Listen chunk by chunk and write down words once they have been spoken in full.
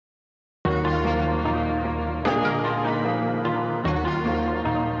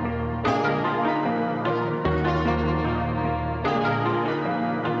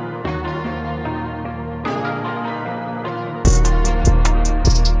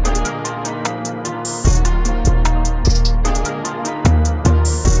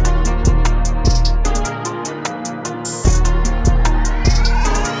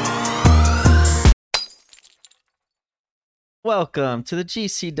welcome to the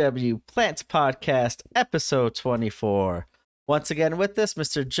GCW Plants Podcast, episode 24. Once again with us,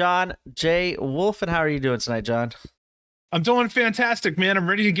 Mr. John J. Wolf. And how are you doing tonight, John? I'm doing fantastic, man. I'm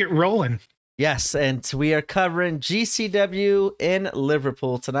ready to get rolling. Yes, and we are covering GCW in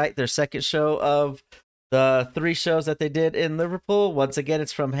Liverpool tonight, their second show of the 3 shows that they did in Liverpool. Once again,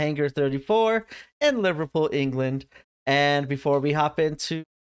 it's from Hangar 34 in Liverpool, England. And before we hop into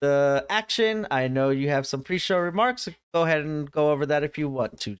the action, I know you have some pre-show remarks. Go ahead and go over that if you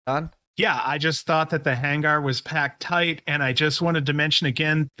want to, John. Yeah, I just thought that the hangar was packed tight, and I just wanted to mention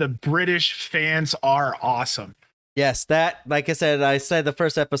again, the British fans are awesome. Yes, that, like I said the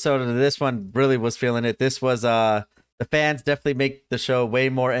first episode of this one really was feeling it. This was, the fans definitely make the show way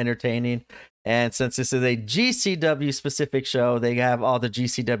more entertaining. And since this is a GCW specific show, they have all the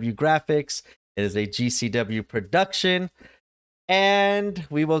GCW graphics. It is a GCW production. And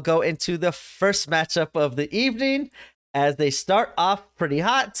we will go into the first matchup of the evening as they start off pretty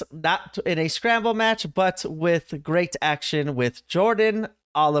hot, not in a scramble match, but with great action with Jordan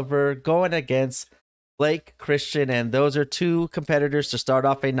Oliver going against Blake Christian. And those are 2 competitors to start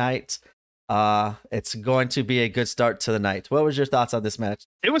off a night. It's going to be a good start to the night. What was your thoughts on this match?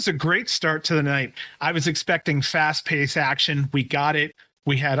 It was a great start to the night. I was expecting fast-paced action. We got it.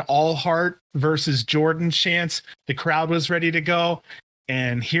 We had All Heart versus Jordan chance. The crowd was ready to go.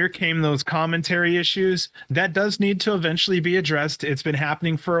 And here came those commentary issues. That does need to eventually be addressed. It's been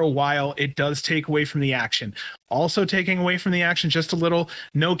happening for a while. It does take away from the action. Also taking away from the action just a little,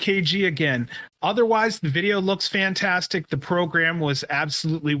 no KG again. Otherwise, the video looks fantastic. The program was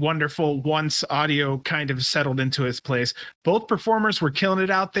absolutely wonderful once audio kind of settled into its place. Both performers were killing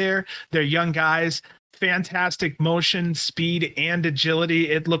it out there. They're young guys. Fantastic motion, speed, and agility.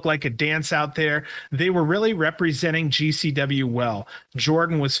 It looked like a dance out there. They were really representing GCW well.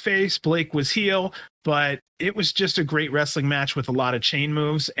 Jordan was face, Blake was heel, but it was just a great wrestling match with a lot of chain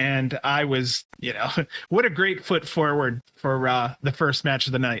moves. And I was, what a great foot forward for the first match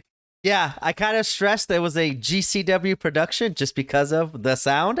of the night. Yeah, I kind of stressed there was a GCW production just because of the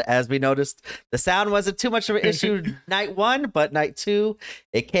sound. As we noticed, the sound wasn't too much of an issue night 1, but night 2,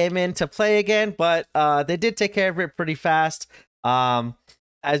 it came into play again. But they did take care of it pretty fast. As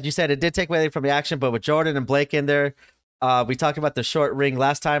you said, it did take away from the action, but with Jordan and Blake in there, we talked about the short ring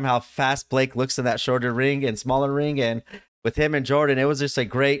last time, how fast Blake looks in that shorter ring and smaller ring. And with him and Jordan, it was just a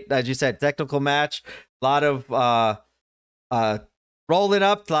great, as you said, technical match. A lot of rolling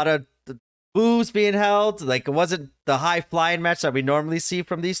up, a lot of boos being held. Like, it wasn't the high flying match that we normally see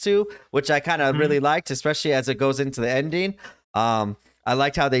from these 2, which I kind of really liked, especially as it goes into the ending. I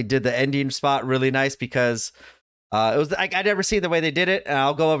liked how they did the ending spot really nice because it was like I never seen the way they did it, and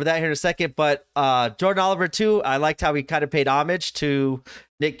I'll go over that here in a second. But Jordan Oliver too, I liked how he kind of paid homage to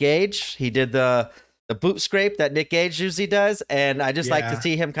Nick Gage. He did the boot scrape that Nick Gage usually does, and I just like to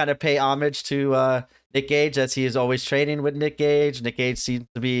see him kind of pay homage to Nick Gage, as he is always training with Nick Gage. Nick Gage seems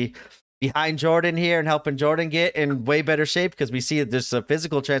to be behind Jordan here and helping Jordan get in way better shape, because we see that there's a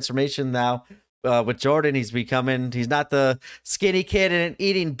physical transformation now with Jordan. He's not the skinny kid and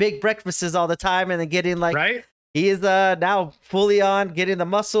eating big breakfasts all the time and then getting right. He is now fully on, getting the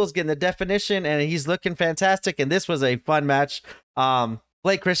muscles, getting the definition, and he's looking fantastic. And this was a fun match.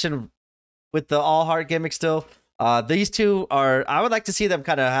 Blake Christian with the All Heart gimmick still. These 2 I would like to see them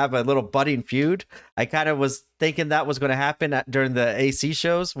kind of have a little budding feud. I kind of was thinking that was going to happen during the AC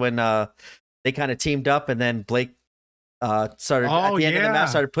shows when they kind of teamed up, and then Blake started at the end of the match,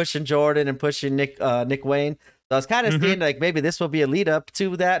 started pushing Jordan and pushing Nick Wayne. So I was kind of seeing like maybe this will be a lead up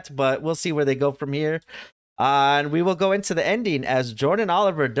to that, but we'll see where they go from here. And we will go into the ending as Jordan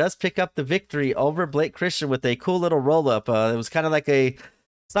Oliver does pick up the victory over Blake Christian with a cool little roll up. It was kind of like a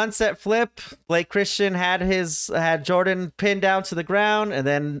sunset flip. Blake Christian had Jordan pinned down to the ground, and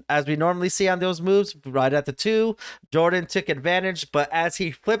then, as we normally see on those moves, right at the 2, Jordan took advantage. But as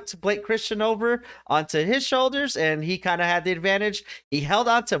he flipped Blake Christian over onto his shoulders, and he kind of had the advantage, he held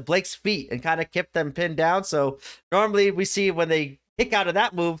onto Blake's feet and kind of kept them pinned down. So normally we see when they kick out of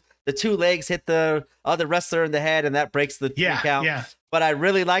that move, the 2 legs hit the other wrestler in the head, and that breaks the 3 count. Yeah. But I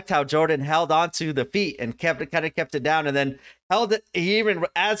really liked how Jordan held onto the feet and kept it down, and then held it. He even,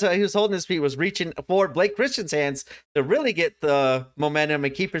 as he was holding his feet, was reaching for Blake Christian's hands to really get the momentum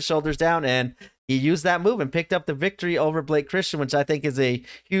and keep his shoulders down. And he used that move and picked up the victory over Blake Christian, which I think is a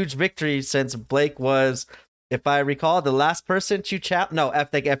huge victory, since Blake was, if I recall, the last person to challenge. No, I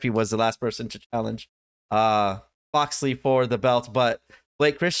think Effie was the last person to challenge Foxley for the belt, but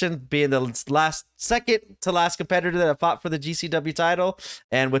Blake Christian being the second to last competitor that fought for the GCW title.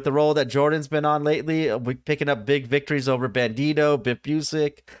 And with the role that Jordan's been on lately, picking up big victories over Bandito, Bip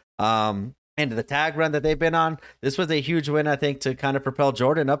Busick, and the tag run that they've been on. This was a huge win, I think, to kind of propel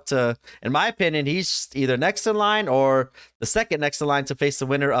Jordan up to, in my opinion, he's either next in line or the second next in line to face the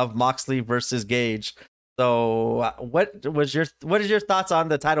winner of Moxley versus Gage. So what is your thoughts on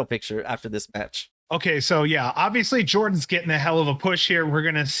the title picture after this match? Okay, so yeah, obviously Jordan's getting a hell of a push here. We're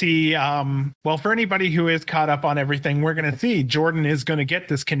going to see, well, for anybody who is caught up on everything, we're going to see Jordan is going to get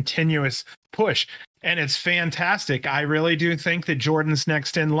this continuous push, and it's fantastic. I really do think that Jordan's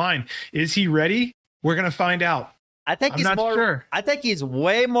next in line. Is he ready? We're going to find out. I think I'm not sure. I think he's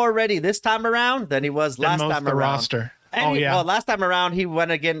way more ready this time around than he was last time around. Roster. And well, last time around he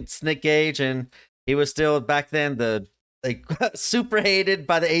went against Nick Gage, and he was still back then super hated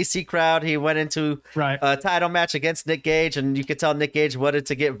by the AC crowd. He went into a title match against Nick Gage, and you could tell Nick Gage wanted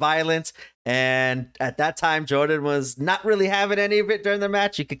to get violent. And at that time, Jordan was not really having any of it during the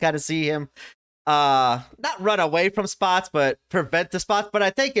match. You could kind of see him not run away from spots, but prevent the spots. But I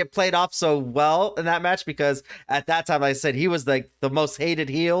think it played off so well in that match because at that time, like I said, he was like the most hated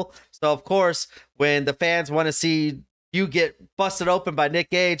heel. So of course, when the fans want to see you get busted open by Nick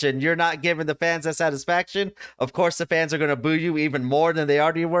Gage and you're not giving the fans that satisfaction, of course the fans are going to boo you even more than they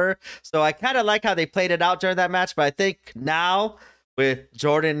already were. So I kind of like how they played it out during that match, but I think now with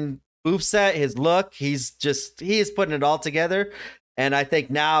Jordan moveset, his look, he is putting it all together. And I think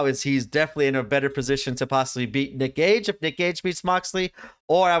now he's definitely in a better position to possibly beat Nick Gage if Nick Gage beats Moxley,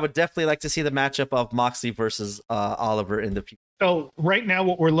 or I would definitely like to see the matchup of Moxley versus Oliver in the future. So right now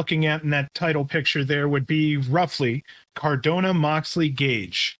what we're looking at in that title picture there would be roughly Cardona, Moxley,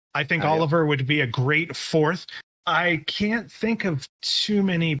 Gage. I think Oliver would be a great fourth. I can't think of too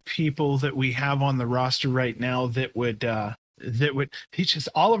many people that we have on the roster right now that would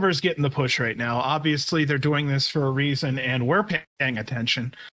Oliver's getting the push right now. Obviously they're doing this for a reason and we're paying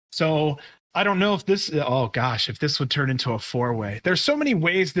attention. So I don't know if if this would turn into a 4-way. There's so many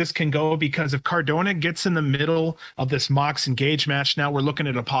ways this can go because if Cardona gets in the middle of this Mox and Gage match, now we're looking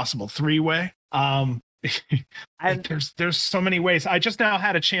at a possible 3-way. There's so many ways. I just now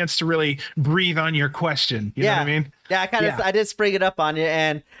had a chance to really breathe on your question. You know what I mean? Yeah, I did spring it up on you,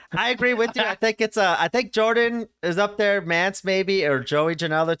 and I agree with you. I think Jordan is up there, Mance maybe, or Joey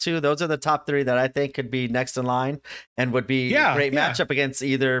Janela too. Those are the top 3 that I think could be next in line and would be a great matchup against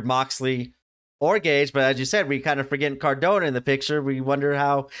either Moxley or Gage. But as you said, we kind of forgetting Cardona in the picture. We wonder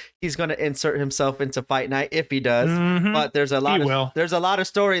how he's going to insert himself into Fight Night if he does. Mm-hmm. But there's a lot of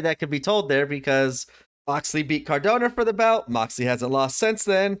story that could be told there because Moxley beat Cardona for the belt. Moxley hasn't lost since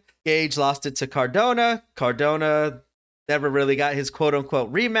then. Gage lost it to Cardona. Cardona never really got his quote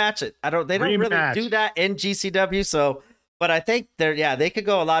unquote rematch. They don't really do that in GCW. So, but I think they could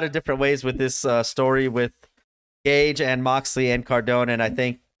go a lot of different ways with this story with Gage and Moxley and Cardona. And I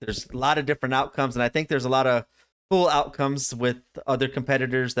think there's a lot of different outcomes. And I think there's a lot of cool outcomes with other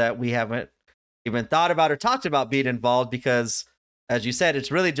competitors that we haven't even thought about or talked about being involved because, as you said, it's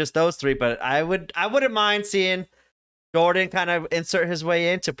really just those 3, but I wouldn't mind seeing Jordan kind of insert his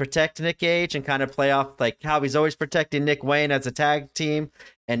way in to protect Nick Gage and kind of play off like how he's always protecting Nick Wayne as a tag team.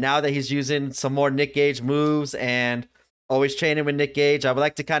 And now that he's using some more Nick Gage moves and always training with Nick Gage, I would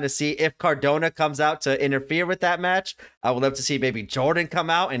like to kind of see if Cardona comes out to interfere with that match. I would love to see maybe Jordan come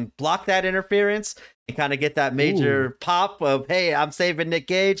out and block that interference and kind of get that major pop of, hey, I'm saving Nick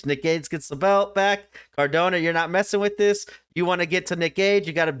Gage. Nick Gage gets the belt back. Cardona, you're not messing with this. You want to get to Nick Gage,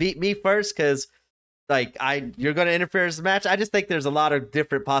 you got to beat me first because you're going to interfere in this match. I just think there's a lot of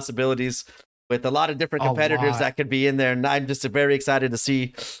different possibilities with a lot of different competitors that could be in there. And I'm just very excited to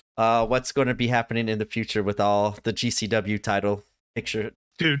see what's going to be happening in the future with all the GCW title picture.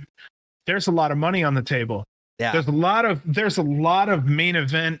 Dude, there's a lot of money on the table. Yeah. There's a lot of main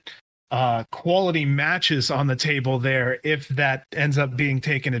event quality matches on the table there if that ends up being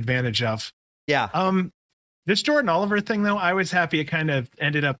taken advantage of. Yeah. This Jordan Oliver thing, though, I was happy it kind of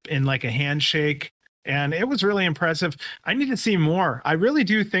ended up in like a handshake, and it was really impressive. I need to see more. I really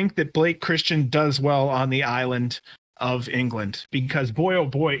do think that Blake Christian does well on the island of England because, boy, oh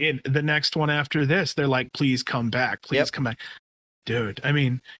boy, in the next one after this, they're like, please come back. Please come back. Dude, I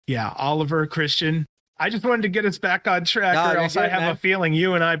mean, yeah, Oliver, Christian. I just wanted to get us back on track, or else I have a feeling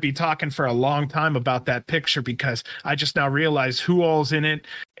you and I'd be talking for a long time about that picture because I just now realize who all's in it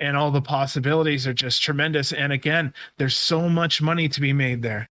and all the possibilities are just tremendous. And again, there's so much money to be made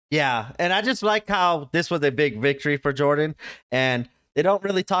there. Yeah, and I just like how this was a big victory for Jordan, and they don't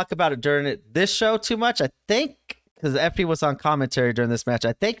really talk about it during this show too much. I think because Effie was on commentary during this match.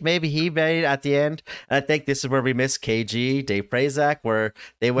 I think maybe he made it at the end. And I think this is where we missed KG, Dave Prazak, where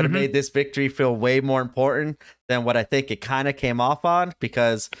they would have made this victory feel way more important than what I think it kind of came off on,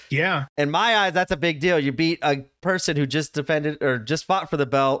 because in my eyes, that's a big deal. You beat a person who just defended or just fought for the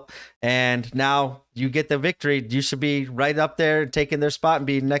belt, and now you get the victory. You should be right up there taking their spot and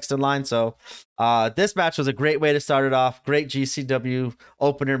be next in line. So this match was a great way to start it off. Great GCW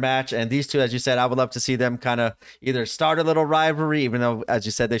opener match. And these two, as you said, I would love to see them kind of either start a little rivalry, even though, as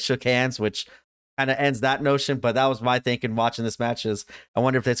you said, they shook hands, which kind of ends that notion. But that was my thinking watching this match, is I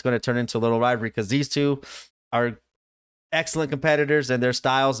wonder if it's going to turn into a little rivalry, because these two are excellent competitors and their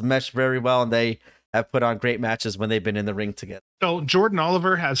styles mesh very well, and they have put on great matches when they've been in the ring together. So Jordan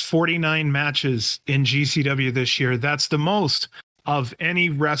Oliver has 49 matches in GCW this year. That's the most of any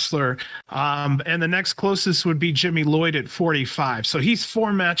wrestler. And the next closest would be Jimmy Lloyd at 45. So he's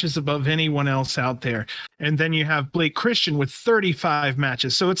 4 matches above anyone else out there. And then you have Blake Christian with 35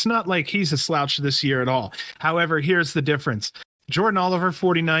 matches. So it's not like he's a slouch this year at all. However, here's the difference. Jordan Oliver,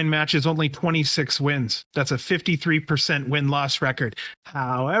 49 matches, only 26 wins. That's a 53% win-loss record.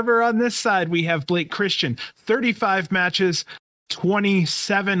 However, on this side, we have Blake Christian, 35 matches,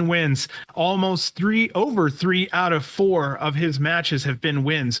 27 wins. Almost over 3 out of 4 of his matches have been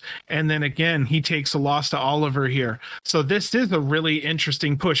wins. And then again, he takes a loss to Oliver here. So this is a really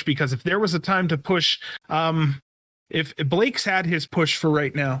interesting push, because if there was a time to push, if Blake's had his push for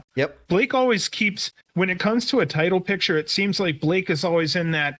right now. Yep. Blake always keeps, when it comes to a title picture, it seems like Blake is always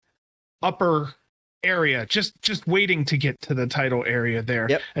in that upper area, just waiting to get to the title area there.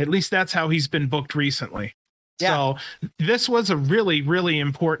 Yep. At least that's how he's been booked recently. Yeah. So this was a really, really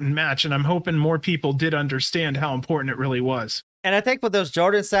important match, and I'm hoping more people did understand how important it really was. And I think with those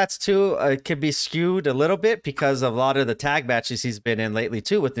Jordan stats too, it could be skewed a little bit because of a lot of the tag matches he's been in lately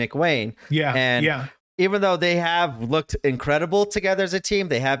too with Nick Wayne. Yeah. Even though they have looked incredible together as a team,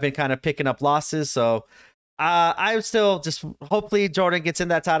 they have been kind of picking up losses. So I would still just, hopefully Jordan gets in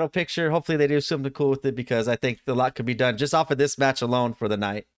that title picture. Hopefully they do something cool with it, because I think a lot could be done just off of this match alone for the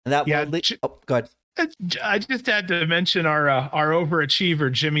night. And that go ahead. I just had to mention our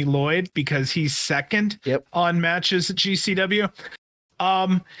overachiever, Jimmy Lloyd, because he's second on matches at GCW.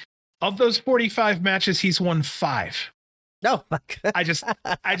 Of those 45 matches, he's won 5. No, I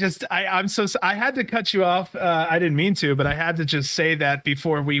had to cut you off. I didn't mean to, but I had to just say that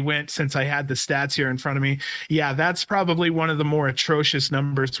before we went, since I had the stats here in front of me. Yeah, that's probably one of the more atrocious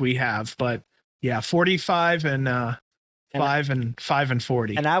numbers we have. But yeah, 45 and 5 and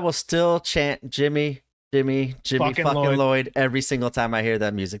 40. And I will still chant Jimmy fucking Lloyd every single time I hear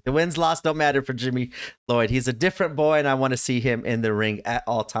that music. The wins, loss don't matter for Jimmy Lloyd. He's a different boy, and I want to see him in the ring at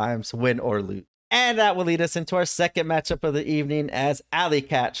all times, win or lose. And that will lead us into our second matchup of the evening, as Alley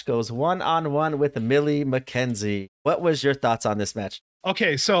Catch goes 1-on-1 with Millie McKenzie. What was your thoughts on this match?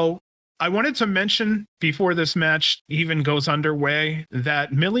 Okay, so I wanted to mention before this match even goes underway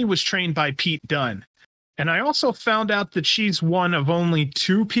that Millie was trained by Pete Dunne. And I also found out that she's one of only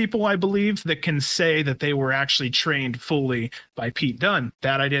 2 people, I believe, that can say that they were actually trained fully by Pete Dunne.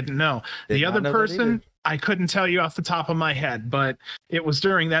 That I didn't know. The other person, I couldn't tell you off the top of my head, but it was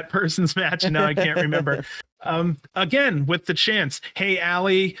during that person's match, and now I can't remember. Again, with the chants, hey,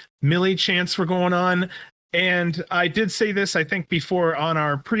 Allie, Millie chants were going on. And I did say this, I think, before on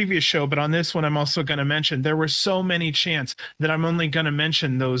our previous show, but on this one, I'm also going to mention there were so many chants that I'm only going to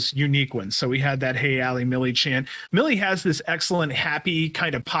mention those unique ones. So we had that Hey, Allie, Millie chant. Millie has this excellent, happy,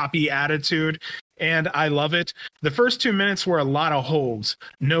 kind of poppy attitude, and I love it. The first 2 minutes were a lot of holds.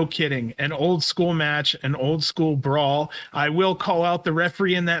 No kidding. An old school match, an old school brawl. I will call out the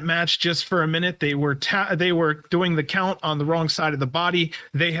referee in that match just for a minute. They were doing the count on the wrong side of the body.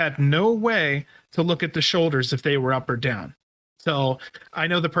 They had no way to look at the shoulders if they were up or down. So I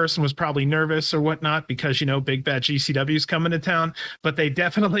know the person was probably nervous or whatnot because, Big Bad GCW is coming to town, but they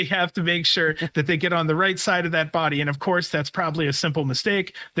definitely have to make sure that they get on the right side of that body. And of course, that's probably a simple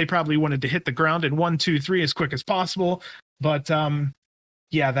mistake. They probably wanted to hit the ground in 1, 2, 3 as quick as possible. But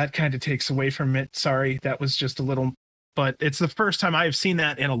yeah, that kind of takes away from it. Sorry, that was just a little, but it's the first time I've seen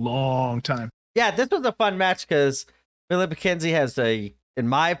that in a long time. Yeah, this was a fun match because Millie McKenzie has in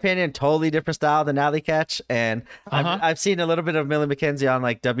my opinion, totally different style than Alley Catch. And I've seen a little bit of Millie McKenzie on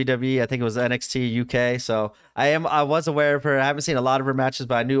like WWE. I think it was NXT UK. So I was aware of her. I haven't seen a lot of her matches,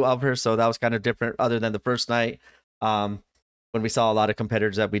 but I knew of her. So that was kind of different other than the first night when we saw a lot of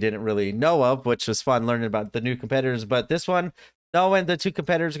competitors that we didn't really know of, which was fun learning about the new competitors. But this one, knowing the 2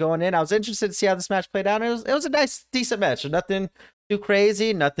 competitors going in, I was interested to see how this match played out. It was a nice, decent match. Nothing too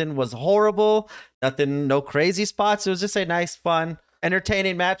crazy. Nothing was horrible. No crazy spots. It was just a nice, fun,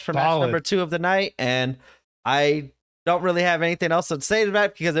 entertaining match for match number 2 of the night, and I don't really have anything else to say to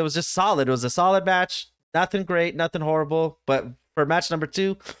that because it was just solid. It was a solid match. Nothing great, nothing horrible, but for match number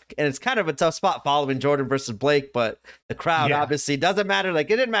 2, and it's kind of a tough spot following Jordan versus Blake, but the crowd obviously doesn't matter. Like,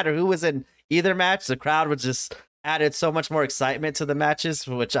 it didn't matter who was in either match. The crowd was just added so much more excitement to the matches,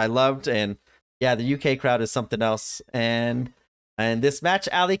 which I loved. And yeah, the UK crowd is something else. And this match,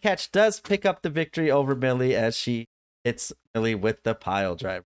 Alley Catch does pick up the victory over Millie as she hits Millie with the pile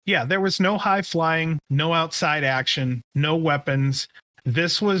driver. Yeah, there was no high flying, no outside action, no weapons.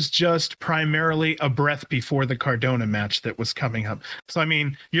 This was just primarily a breath before the Cardona match that was coming up. So, I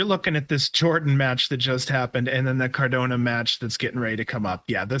mean, you're looking at this Jordan match that just happened and then the Cardona match that's getting ready to come up.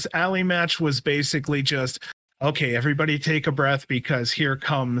 Yeah, this Alley match was basically just, okay, everybody take a breath because here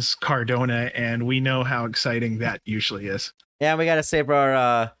comes Cardona, and we know how exciting that usually is. Yeah, we got to save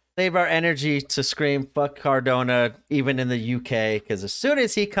our energy to scream fuck Cardona even in the UK, because as soon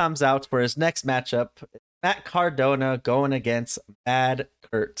as he comes out for his next matchup, Matt Cardona going against Mad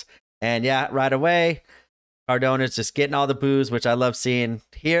Kurt. And yeah, right away, Cardona's just getting all the boos, which I love seeing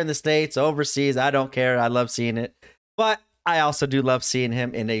here in the States, overseas. I don't care. I love seeing it. But I also do love seeing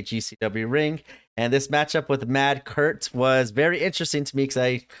him in a GCW ring. And this matchup with Mad Kurt was very interesting to me because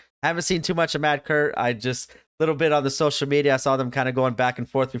I haven't seen too much of Mad Kurt. I just, little bit on the social media, I saw them kind of going back and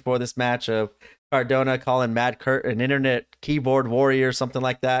forth before this match of Cardona calling Mad Kurt an internet keyboard warrior or something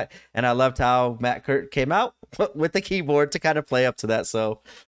like that. And I loved how Matt Kurt came out with the keyboard to kind of play up to that. So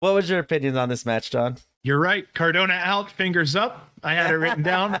what was your opinion on this match, John? You're right. Cardona out, fingers up. I had it written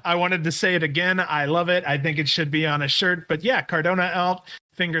down. I wanted to say it again. I love it. I think it should be on a shirt. But yeah, Cardona out,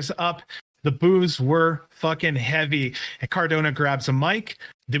 fingers up. The boos were fucking heavy. And Cardona grabs a mic.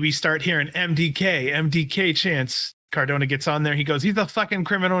 Did we start hearing MDK chants? Cardona gets on there. He goes, he's a fucking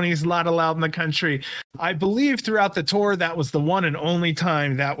criminal and he's not allowed in the country. I believe throughout the tour, that was the one and only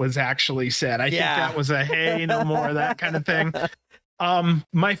time that was actually said. I think that was a, hey, no more, that kind of thing.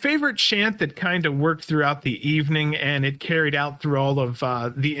 My favorite chant that kind of worked throughout the evening and it carried out through all of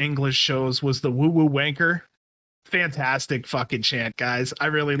the English shows was the woo woo wanker. Fantastic fucking chant, guys. I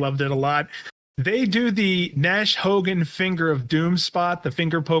really loved it a lot. They do the Nash Hogan finger of doom spot, the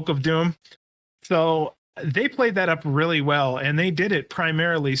finger poke of doom. So they played that up really well, and they did it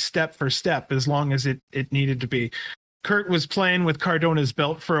primarily step for step as long as it needed to be. Kurt was playing with Cardona's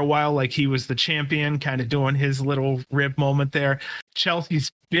belt for a while like he was the champion, kind of doing his little rib moment there.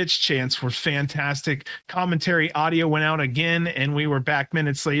 Chelsea's bitch chants were fantastic. Commentary audio went out again, and we were back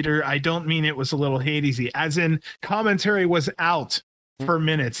minutes later. I don't mean it was a little hazy, as in commentary was out for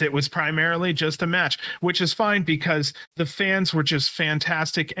minutes. It was primarily just a match, which is fine because the fans were just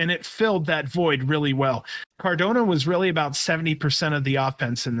fantastic and it filled that void really well. Cardona was really about 70% of the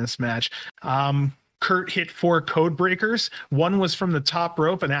offense in this match. Kurt hit 4 code breakers. One was from the top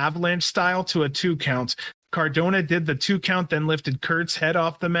rope, an avalanche style, to a 2 count. Cardona did the 2 count, then lifted Kurt's head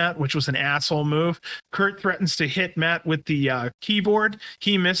off the mat, which was an asshole move. Kurt threatens to hit Matt with the keyboard.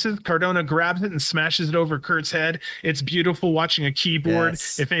 He misses. Cardona grabs it and smashes it over Kurt's head. It's beautiful watching a keyboard.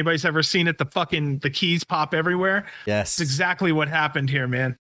 Yes. If anybody's ever seen it, the keys pop everywhere. Yes. It's exactly what happened here,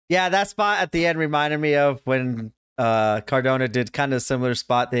 man. Yeah, that spot at the end reminded me of when Cardona did kind of a similar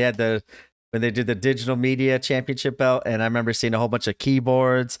spot. They had when they did the digital media championship belt, and I remember seeing a whole bunch of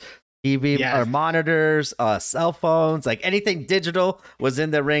keyboards, TV or monitors, cell phones, like anything digital was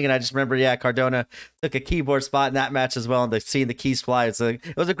in the ring. And I just remember, Cardona took a keyboard spot in that match as well, and seeing the keys fly. So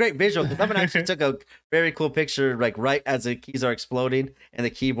it was a great visual. Someone actually took a very cool picture, like right as the keys are exploding and the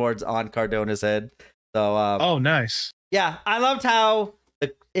keyboard's on Cardona's head. So, oh, nice. Yeah, I loved how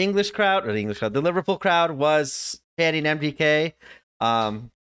the the Liverpool crowd was chanting MDK.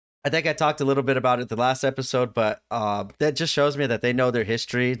 I think I talked a little bit about it the last episode, but that just shows me that they know their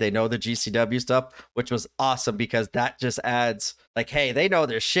history. They know the GCW stuff, which was awesome because that just adds like, hey, they know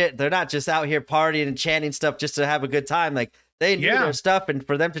their shit. They're not just out here partying and chanting stuff just to have a good time. Like they knew their stuff, and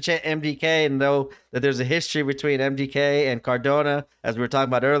for them to chant MDK and know that there's a history between MDK and Cardona, as we were talking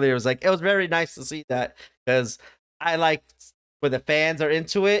about earlier, it was very nice to see that because I like when the fans are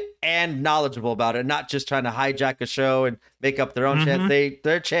into it and knowledgeable about it, not just trying to hijack a show and make up their own chants.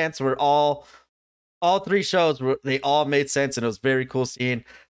 Their chants were all 3 shows they all made sense, and it was very cool seeing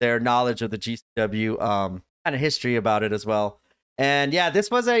their knowledge of the GCW kind of history about it as well. And yeah,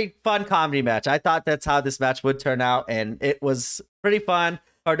 this was a fun comedy match. I thought that's how this match would turn out, and it was pretty fun.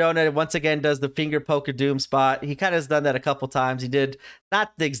 Cardona once again does the finger poke of doom spot. He kind of has done that a couple times. He did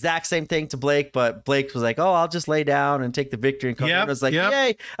not the exact same thing to Blake, but Blake was like, "Oh, I'll just lay down and take the victory." And Cardona was like,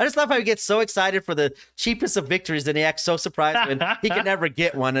 "Yay!" I just love how he gets so excited for the cheapest of victories, and he acts so surprised when he can never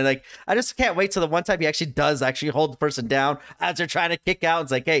get one. And like, I just can't wait till the one time he actually does hold the person down as they're trying to kick out.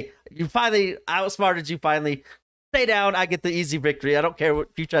 It's like, "Hey, you finally outsmarted you. Finally, stay down. I get the easy victory. I don't care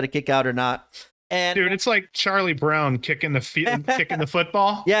if you try to kick out or not." And Dude, it's like Charlie Brown kicking the kicking the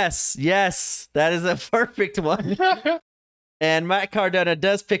football. yes, that is a perfect one. And Matt Cardona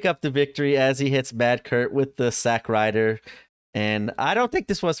does pick up the victory as he hits Mad Kurt with the Sack Rider. And I don't think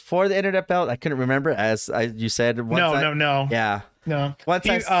this was for the internet belt. I couldn't remember, you said. No. Yeah. No.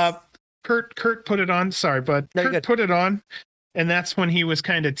 Kurt put it on. Sorry, but Kurt put it on. And that's when he was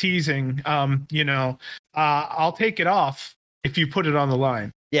kind of teasing, I'll take it off if you put it on the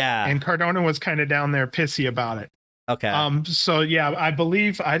line. Yeah. And Cardona was kind of down there pissy about it. Okay. So yeah, I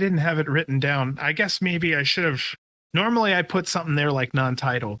believe I didn't have it written down. I guess maybe I should have. Normally I put something there like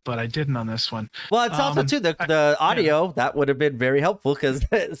non-title, but I didn't on this one. Well, it's also too the audio that would have been very helpful because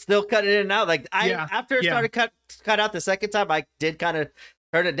it's still cut it in and out. Like after it started cut out the second time, I did kind of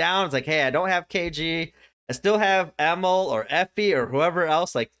turn it down. It's like, hey, I don't have KG. I still have Emil or Effie or whoever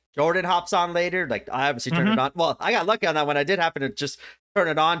else. Like Jordan hops on later. Like I obviously turned it on. Well, I got lucky on that one. I did happen to just turn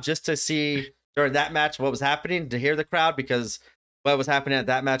it on just to see during that match what was happening, to hear the crowd, because what was happening at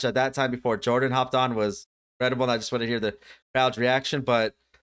that match at that time before Jordan hopped on was incredible, and I just want to hear the crowd's reaction. But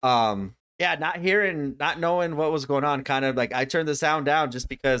not knowing what was going on, kind of like I turned the sound down just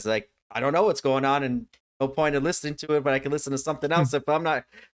because like I don't know what's going on and no point in listening to it, but I can listen to something else if I'm not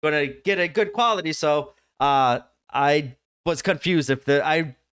going to get a good quality. So I was confused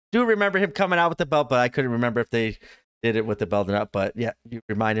I do remember him coming out with the belt, but I couldn't remember if they did it with the belt or not. But yeah, you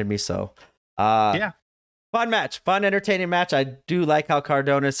reminded me. So fun match, fun entertaining match. I do like how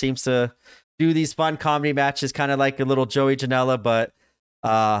Cardona seems to do these fun comedy matches, kind of like a little Joey Janela, but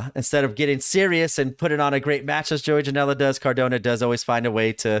instead of getting serious and putting on a great match as Joey Janela does, Cardona does always find a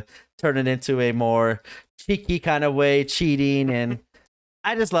way to turn it into a more cheeky kind of way, cheating. And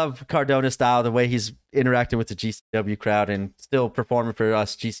I just love Cardona's style, the way he's interacting with the GCW crowd and still performing for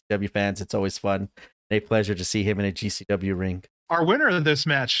us GCW fans. It's always fun and a pleasure to see him in a GCW ring. Our winner of this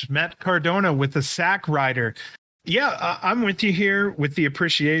match, Matt Cardona with the Sack Rider. Yeah, I'm with you here with the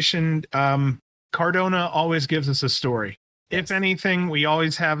appreciation. Cardona always gives us a story. Yes. If anything, we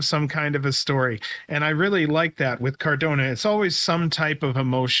always have some kind of a story. And I really like that with Cardona. It's always some type of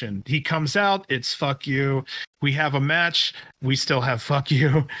emotion. He comes out, it's fuck you. We have a match, we still have fuck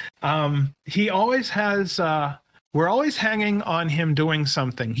you. He always has... we're always hanging on him doing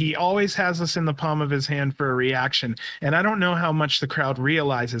something. He always has us in the palm of his hand for a reaction. And I don't know how much the crowd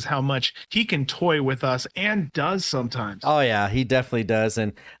realizes how much he can toy with us and does sometimes. Oh, yeah, he definitely does.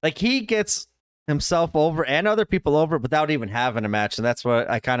 And like he gets himself over and other people over without even having a match. And that's what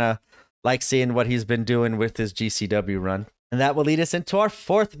I kind of like seeing what he's been doing with his GCW run. And that will lead us into our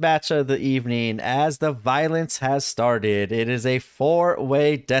fourth match of the evening as the violence has started. It is a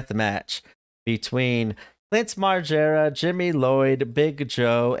 4-way death match between Clint Margera, Jimmy Lloyd, Big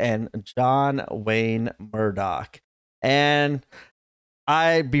Joe, and John Wayne Murdoch. And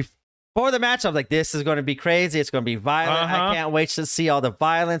before the match, I was like, this is going to be crazy. It's going to be violent. I can't wait to see all the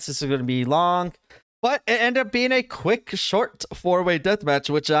violence. This is going to be long. But it ended up being a quick, short 4-way death match,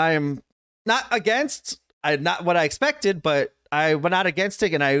 which I am not against. Not what I expected, but I went not against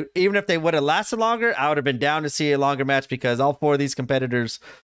it. And even if they would have lasted longer, I would have been down to see a longer match because all 4 of these competitors,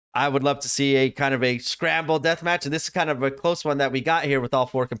 I would love to see a kind of a scramble death match. And this is kind of a close one that we got here with all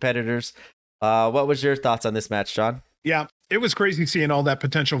 4 competitors. What was your thoughts on this match, John? Yeah, it was crazy seeing all that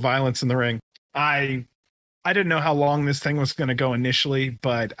potential violence in the ring. I didn't know how long this thing was going to go initially,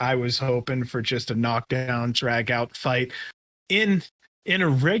 but I was hoping for just a knockdown, drag out fight in a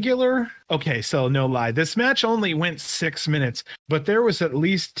regular. Okay, so no lie. This match only went 6 minutes, but there was at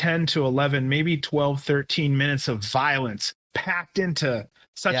least 10 to 11, maybe 12, 13 minutes of violence packed into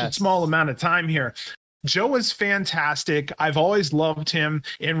such a small amount of time here. Joe is fantastic. I've always loved him.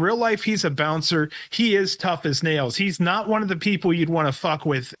 In real life, he's a bouncer. He is tough as nails. He's not one of the people you'd want to fuck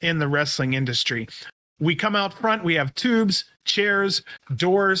with in the wrestling industry. We come out front. We have tubes, chairs,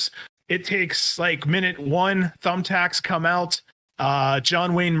 doors. It takes like minute 1. Thumbtacks come out.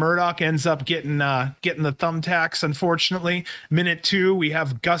 John Wayne Murdoch ends up getting the thumbtacks, unfortunately. Minute 2, we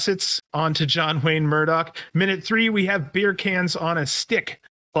have gussets onto John Wayne Murdoch. Minute 3, we have beer cans on a stick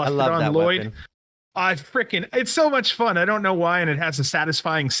busted on Lloyd. It's so much fun. I don't know why, and it has a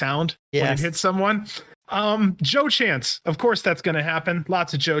satisfying sound when it hits someone. Joe chants. Of course that's going to happen.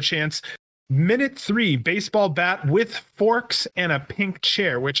 Lots of Joe chants. Minute 3, baseball bat with forks and a pink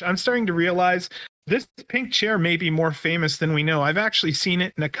chair, which I'm starting to realize this pink chair may be more famous than we know. I've actually seen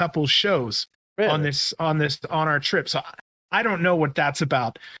it in a couple shows on our trip. So I don't know what that's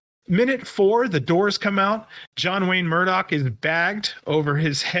about. Minute 4, the doors come out. John Wayne Murdoch is bagged over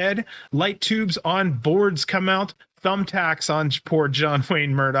his head. Light tubes on boards come out. Thumbtacks on poor John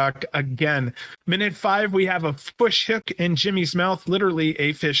Wayne Murdoch again. Minute 5, we have a fish hook in Jimmy's mouth, literally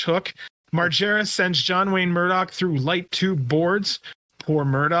a fish hook. Margera sends John Wayne Murdoch through light tube boards. Poor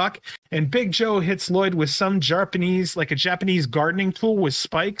Murdoch. And Big Joe hits Lloyd with some Japanese, like a Japanese gardening tool with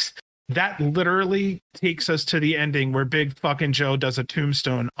spikes. That literally takes us to the ending where Big fucking Joe does a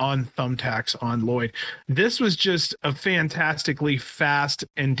tombstone on thumbtacks on Lloyd. This was just a fantastically fast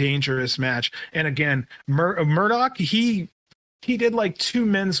and dangerous match. And again, Murdoch, he did like 2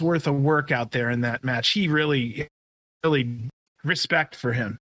 men's worth of work out there in that match. He really respect for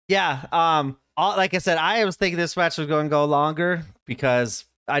him. Yeah. Like I said, I was thinking this match was going to go longer because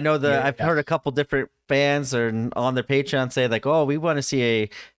I know I've heard a couple different fans on their Patreon say like, oh, we want to see a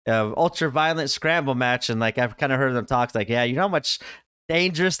ultra violent scramble match. And like, I've kind of heard them talk like, yeah, you know how much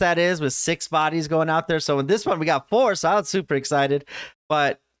dangerous that is with 6 bodies going out there. So in this one, we got 4. So I was super excited.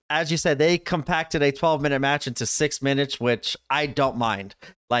 But as you said, they compacted a 12-minute match into 6 minutes, which I don't mind.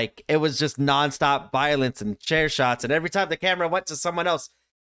 Like, it was just nonstop violence and chair shots. And every time the camera went to someone else,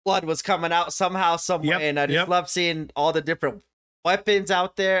 blood was coming out somehow, some way. And I just love seeing all the different weapons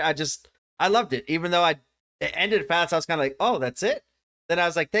out there. I loved it. Even though it ended fast, I was kind of like, oh, that's it? Then I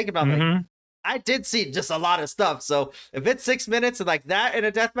was like thinking about like, I did see just a lot of stuff. So if it's 6 minutes and like that in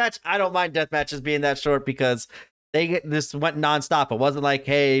a death match, I don't mind death matches being that short because this went nonstop. It wasn't like,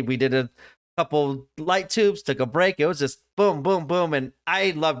 hey, we did a couple light tubes, took a break. It was just boom, boom, boom. And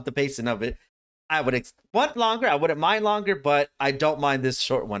I loved the pacing of it. I would want longer. I wouldn't mind longer, but I don't mind this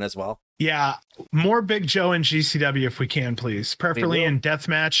short one as well. Yeah, more Big Joe and GCW if we can, please. Preferably in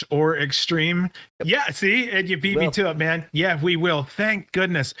deathmatch or extreme. Yeah, see, and you beat me to it, man. Yeah, we will. Thank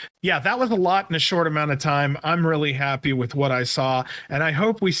goodness. Yeah, that was a lot in a short amount of time. I'm really happy with what I saw, and I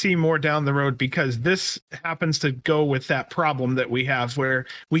hope we see more down the road because this happens to go with that problem that we have where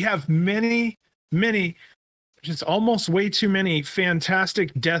we have many just almost way too many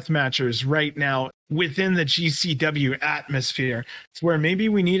fantastic death matchers right now within the GCW atmosphere. It's where maybe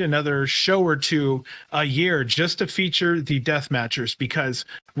we need another show or two a year just to feature the death matchers because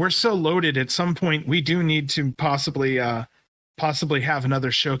we're so loaded. At some point, we do need to possibly have another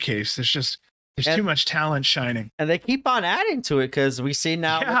showcase. There's too much talent shining. And they keep on adding to it because we see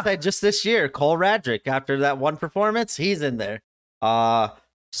now, let's say just this year, Cole Radrick, after that one performance, he's in there.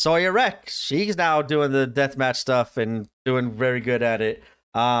 Sawyer Wreck, she's now doing the deathmatch stuff and doing very good at it.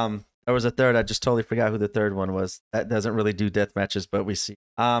 There was a third. I just totally forgot who the third one was. That doesn't really do death matches, but we see.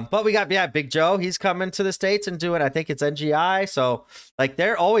 But we got Big Joe. He's coming to the States and doing, I think it's NGI. So like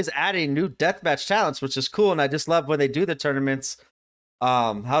they're always adding new deathmatch talents, which is cool. And I just love when they do the tournaments,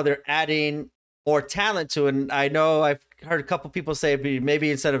 how they're adding more talent to it. And I know I've heard a couple people say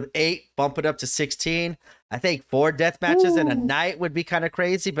maybe instead of 8, bump it up to 16. I think 4 death matches in a night would be kind of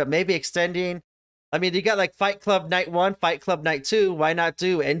crazy, but maybe extending. I mean, you got like Fight Club Night 1, Fight Club Night 2. Why not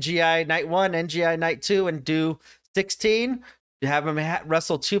do NGI Night 1, NGI Night 2, and do 16? You have them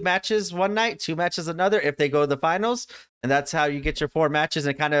wrestle 2 matches one night, 2 matches another if they go to the finals. And that's how you get your 4 matches.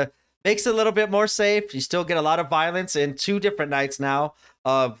 And it kind of makes it a little bit more safe. You still get a lot of violence in 2 different nights now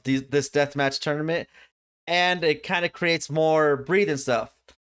of this deathmatch tournament. And it kind of creates more breathing stuff.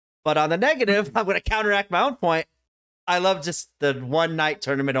 But on the negative, I'm going to counteract my own point. I love just the one night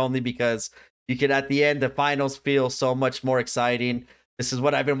tournament only because you can, at the end, the finals feel so much more exciting. This is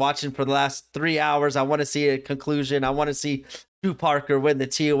what I've been watching for the last 3 hours. I want to see a conclusion. I want to see Drew Parker win the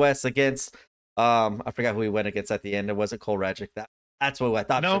TOS against, I forgot who he went against at the end. It wasn't Cole Radrick. That's what I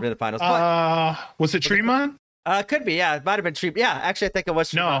thought should be the finals. Was it Tremont? Could be, yeah. It might have been Tremont. Yeah, actually, I think it was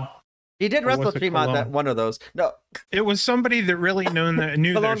Tremont. No. He did wrestle Tremont, that one of those. No, it was somebody that really knew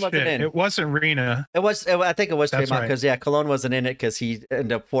their shit. It wasn't Rena. I think it was Tremont because Cologne wasn't in it because he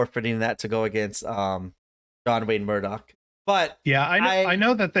ended up forfeiting that to go against John Wayne Murdoch. But yeah, I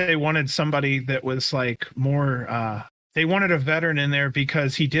know that they wanted somebody that was like more. They wanted a veteran in there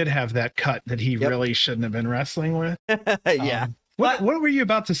because he did have that cut that he really shouldn't have been wrestling with. Yeah. What were you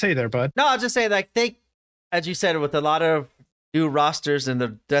about to say there, bud? No, I'll just say like as you said, with a lot of new rosters and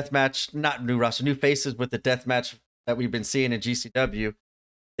the deathmatch, not new roster, new faces with the deathmatch that we've been seeing in GCW.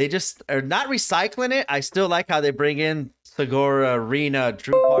 They just are not recycling it. I still like how they bring in Segura, Rena,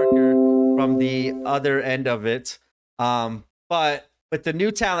 Drew Parker from the other end of it. But with the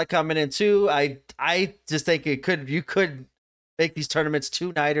new talent coming in too, I just think you could make these tournaments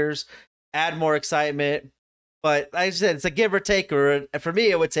 2-nighters, add more excitement. But like I said, it's a give or take, or for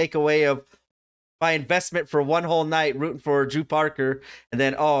me, it would take away of my investment for one whole night rooting for Drew Parker, and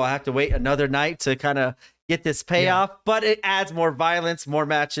then I have to wait another night to kind of get this payoff. Yeah. But it adds more violence, more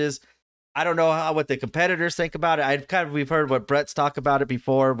matches. I don't know what the competitors think about it. We've heard what Brett's talked about it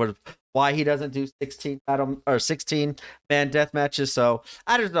before, with why he doesn't do 16 man death matches. So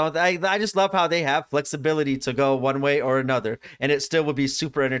I don't know. I just love how they have flexibility to go one way or another, and it still would be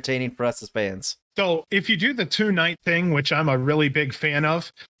super entertaining for us as fans. So if you do the 2-night thing, which I'm a really big fan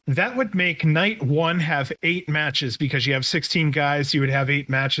of, that would make night 1 have 8 matches because you have 16 guys. You would have 8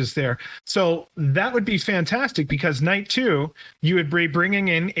 matches there. So that would be fantastic because night 2, you would be bringing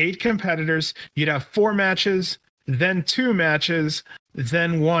in 8 competitors. You'd have 4 matches, then 2 matches,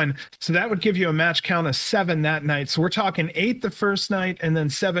 then 1. So that would give you a match count of 7 that night. So we're talking 8 the first night and then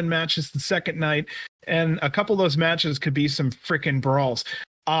 7 matches the second night. And a couple of those matches could be some freaking brawls.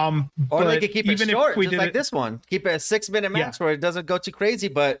 Or they could keep it short, just like this one. Keep it a 6-minute match where it doesn't go too crazy,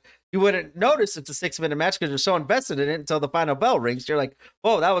 but you wouldn't notice it's a 6-minute match because you're so invested in it until the final bell rings. You're like,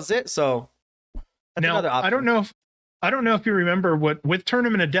 "Whoa, that was it!" So that's now, another option. I don't know if you remember with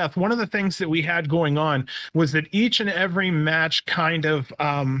Tournament of Death. One of the things that we had going on was that each and every match kind of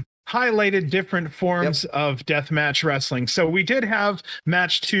highlighted different forms of deathmatch wrestling. So we did have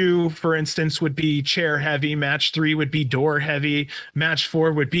match 2, for instance, would be chair heavy. Match 3 would be door heavy. Match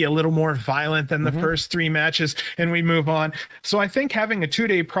 4 would be a little more violent than the first 3 matches, and we move on. So I think having a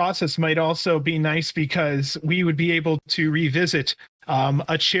 2-day process might also be nice because we would be able to revisit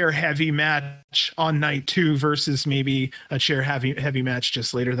a chair heavy match on night 2 versus maybe a chair heavy match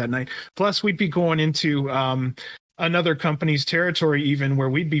just later that night. Plus we'd be going into another company's territory, even where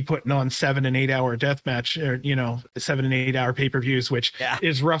we'd be putting on 7 and 8 hour death match, or 7 and 8 hour pay-per-views, which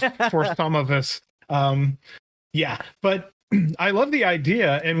is rough for some of us. But I love the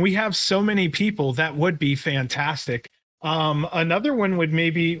idea, and we have so many people that would be fantastic. Another one would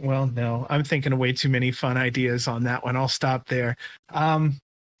maybe, well, no, I'm thinking of way too many fun ideas on that one. I'll stop there.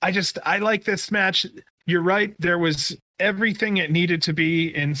 I like this match. You're right. There was everything it needed to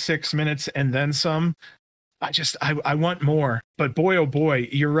be in 6 minutes and then some. I want more, but boy, oh boy,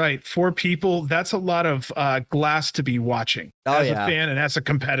 you're right. 4 people, that's a lot of glass to be watching as a fan and as a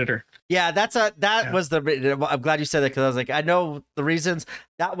competitor. Yeah, was the, I'm glad you said that because I was like, I know the reasons.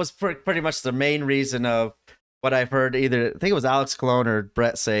 That was pretty much the main reason of what I've heard. Either I think it was Alex Colon or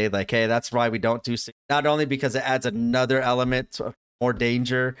Brett say like, hey, that's why we don't do 6. Not only because it adds another element of more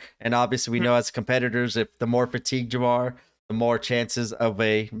danger, and obviously we know as competitors, if the more fatigued you are, the more chances of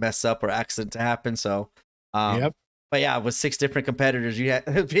a mess up or accident to happen. So but yeah, with 6 different competitors, you had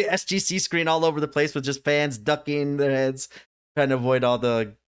the SGC screen all over the place with just fans ducking their heads, trying to avoid all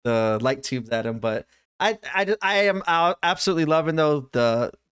the light tubes at them. But I am absolutely loving though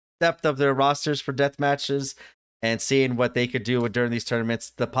the depth of their rosters for death matches and seeing what they could do during these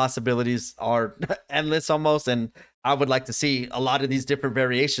tournaments. The possibilities are endless almost, and I would like to see a lot of these different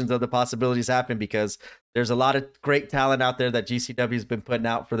variations of the possibilities happen because there's a lot of great talent out there that GCW has been putting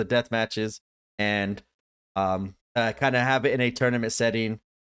out for the death matches, and kind of have it in a tournament setting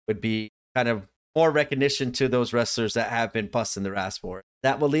would be kind of more recognition to those wrestlers that have been busting their ass for it.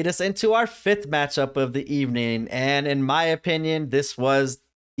 That will lead us into our 5th matchup of the evening, and in my opinion, this was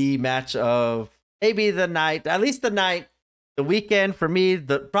the match of maybe the night, at least the weekend for me.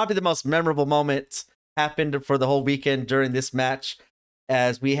 Probably the most memorable moment happened for the whole weekend during this match,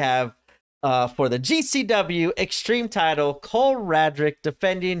 as we have for the GCW Extreme title, Cole Radrick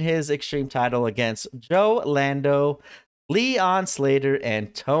defending his Extreme title against Joe Lando, Leon Slater,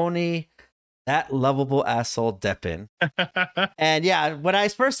 and Tony, that lovable asshole Deppen. And yeah, when I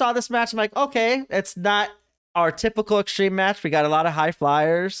first saw this match, I'm like, okay, it's not our typical Extreme match. We got a lot of high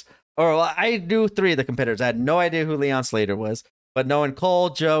flyers. Or I knew 3 of the competitors. I had no idea who Leon Slater was. But knowing Cole,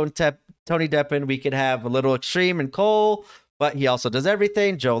 Joe, and Tony Deppen, we could have a little Extreme in Cole, but he also does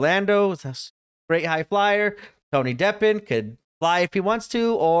everything. Joe Lando is a great high flyer. Tony Deppen could fly if he wants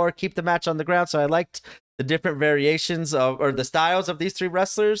to or keep the match on the ground. So I liked the different variations or the styles of these 3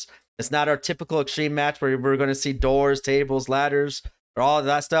 wrestlers. It's not our typical Extreme match where we're going to see doors, tables, ladders, or all of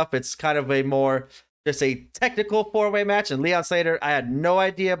that stuff. It's kind of a more just a technical 4-way match. And Leon Slater, I had no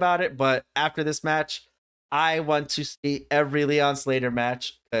idea about it, but after this match, I want to see every Leon Slater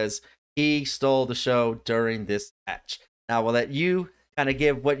match because he stole the show during this match. Now we'll let you kind of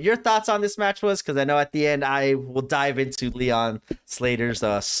give what your thoughts on this match was, because I know at the end I will dive into Leon Slater's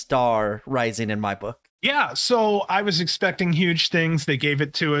star rising in my book. Yeah, so I was expecting huge things. They gave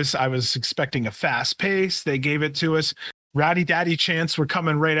it to us. I was expecting a fast pace. They gave it to us. Rowdy Daddy chants were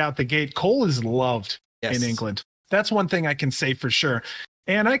coming right out the gate. Cole is loved in England. That's one thing I can say for sure.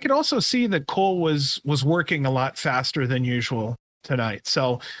 And I could also see that Cole was working a lot faster than usual tonight.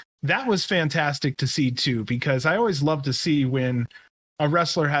 So that was fantastic to see too, because I always love to see when a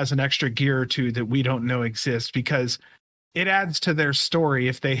wrestler has an extra gear or two that we don't know exists, because it adds to their story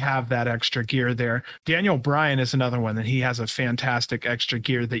if they have that extra gear there. Daniel Bryan is another one that he has a fantastic extra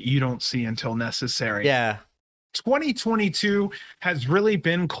gear that you don't see until necessary. Yeah. 2022 has really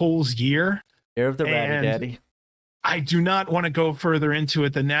been Cole's year. Year of the Ratty Daddy. I do not want to go further into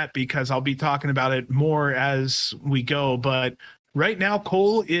it than that because I'll be talking about it more as we go. But right now,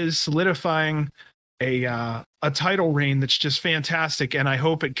 Cole is solidifying a title reign that's just fantastic, and I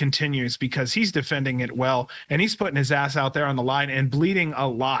hope it continues because he's defending it well and he's putting his ass out there on the line and bleeding a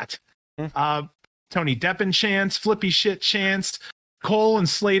lot. Tony Deppen chance, flippy shit chance. Cole and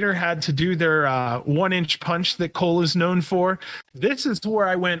Slater had to do their 1-inch punch that Cole is known for. This is where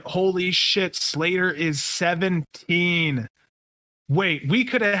I went, holy shit, Slater is 17. Wait, we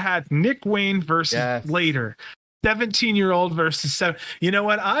could have had Nick Wayne versus Slater. 17-year-old versus 7. You know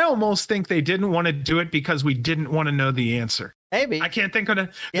what? I almost think they didn't want to do it because we didn't want to know the answer. Maybe. I can't think of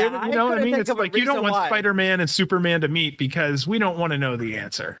it. You know what I mean? It's like you don't want Spider-Man and Superman to meet because we don't want to know the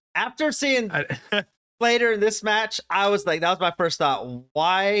answer. After seeing Slater in this match, I was like, that was my first thought.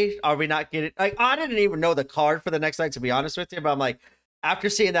 Why are we not getting, like, I didn't even know the card for the next night, to be honest with you, but I'm like, after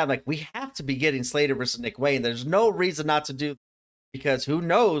seeing that, I'm like, we have to be getting Slater versus Nick Wayne. There's no reason not to do, because who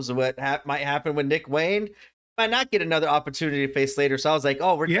knows what might happen with Nick Wayne. Might not get another opportunity to face Slater. So I was like,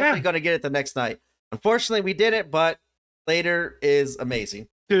 oh, we're definitely going to get it the next night. Unfortunately, we didn't, but Slater is amazing.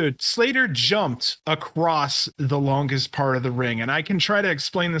 Dude, Slater jumped across the longest part of the ring. And I can try to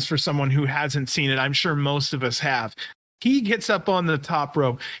explain this for someone who hasn't seen it. I'm sure most of us have. He gets up on the top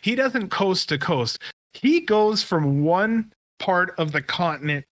rope. He doesn't coast to coast. He goes from one part of the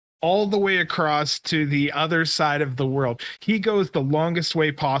continent all the way across to the other side of the world. He goes the longest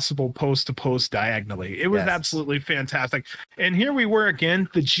way possible, post to post, diagonally. It was absolutely fantastic. And here we were again,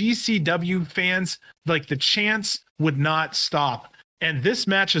 the GCW fans, like the chants would not stop. And this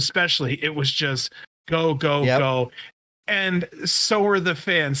match especially, it was just go, go, go. And so were the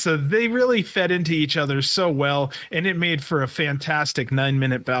fans. So they really fed into each other so well. And it made for a fantastic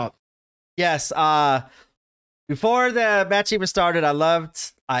 9-minute bout. Yes. Before the match even started,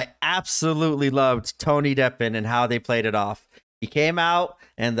 I absolutely loved Tony Deppen and how they played it off. He came out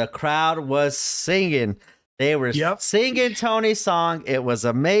and the crowd was singing. They were singing Tony's song. It was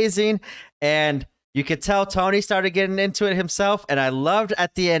amazing. And you could tell Tony started getting into it himself. And I loved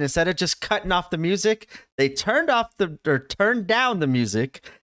at the end, instead of just cutting off the music, they turned down the music,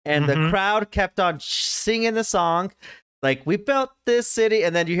 and the crowd kept on singing the song. Like, we built this city,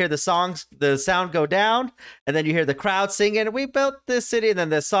 and then you hear the sound go down, and then you hear the crowd singing, we built this city, and then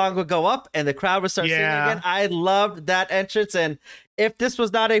the song would go up, and the crowd would start singing again. I loved that entrance, and if this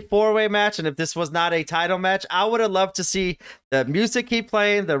was not a 4-way match, and if this was not a title match, I would have loved to see the music keep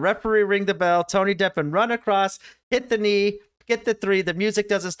playing, the referee ring the bell, Tony Deppen run across, hit the knee, get the 3, the music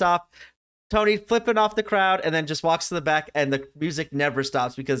doesn't stop, Tony flipping off the crowd, and then just walks to the back, and the music never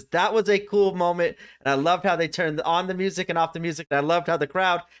stops, because that was a cool moment. And I loved how they turned on the music and off the music. And I loved how the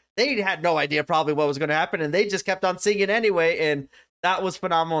crowd, they had no idea probably what was going to happen, and they just kept on singing anyway. And that was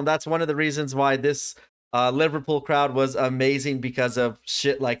phenomenal. And that's one of the reasons why this Liverpool crowd was amazing, because of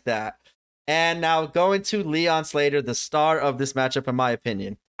shit like that. And now going to Leon Slater, the star of this matchup, in my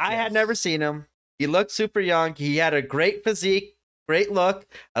opinion. I had never seen him. He looked super young. He had a great physique. Great look.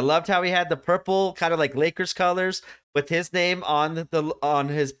 I loved how he had the purple, kind of like Lakers colors, with his name on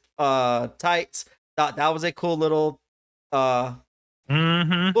his tights. Thought that was a cool little cool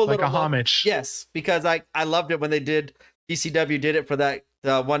like little a homage. Yes, because I loved it when they did, GCW did it for that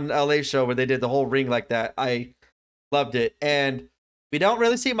one LA show where they did the whole ring like that. I loved it. And we don't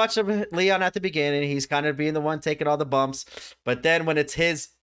really see much of Leon at the beginning. He's kind of being the one taking all the bumps. But then when it's his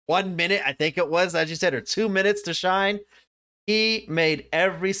 1 minute, I think it was, as you said, or 2 minutes to shine, he made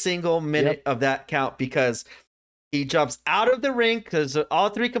every single minute of that count, because he jumps out of the ring, because all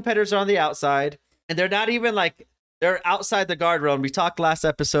 3 competitors are on the outside, and they're not even like, they're outside the guardrail. And we talked last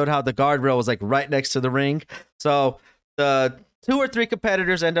episode how the guardrail was like right next to the ring. So the 2 or 3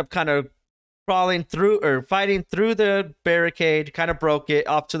 competitors end up kind of crawling through or fighting through the barricade, kind of broke it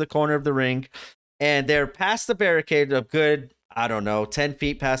off to the corner of the ring. And they're past the barricade a good, I don't know, 10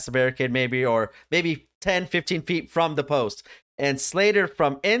 feet past the barricade maybe, or maybe 10, 15 feet from the post. And Slater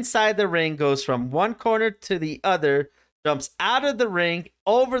from inside the ring goes from one corner to the other, jumps out of the ring,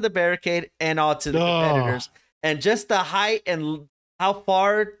 over the barricade, and onto the competitors. And just the height and how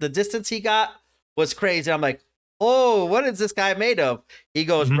far the distance he got was crazy. I'm like, oh, what is this guy made of? He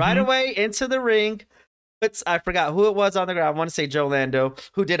goes right away into the ring. I forgot who it was on the ground. I want to say Joe Lando,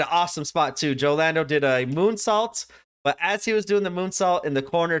 who did an awesome spot too. Joe Lando did a moonsault. But as he was doing the moonsault in the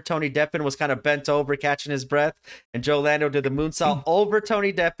corner, Tony Deppen was kind of bent over, catching his breath. And Joe Lando did the moonsault over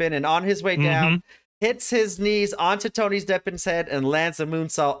Tony Deppen. And on his way down, hits his knees onto Tony Deppin's head and lands a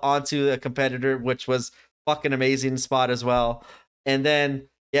moonsault onto a competitor, which was fucking amazing spot as well. And then,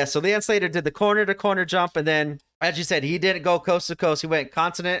 yeah, so Leon Slater did the corner to corner jump. And then, as you said, he didn't go coast to coast. He went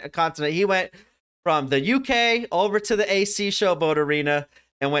continent to continent. He went from the UK over to the AC Showboat Arena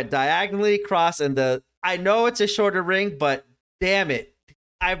and went diagonally across. And I know it's a shorter ring, but damn it.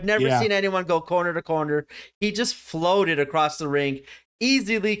 I've never seen anyone go corner to corner. He just floated across the ring,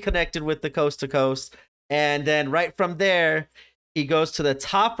 easily connected with the coast to coast. And then right from there, he goes to the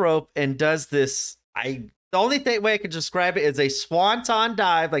top rope and does this. The only way I could describe it is a swanton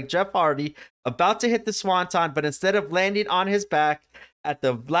dive, like Jeff Hardy, about to hit the swanton, but instead of landing on his back at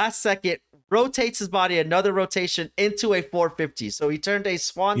the last second, rotates his body another rotation into a 450. So he turned a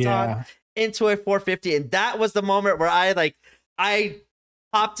swanton into a 450. And that was the moment where I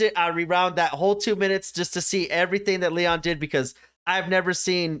popped it. I rewound that whole 2 minutes just to see everything that Leon did, because I've never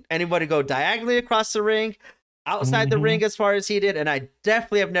seen anybody go diagonally across the ring, outside the ring as far as he did. And I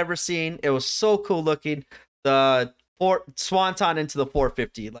definitely have never seen, it was so cool looking, the swanton into the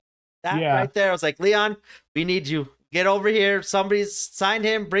 450. Like that right there. I was like, Leon, we need you. Get over here. Somebody's signed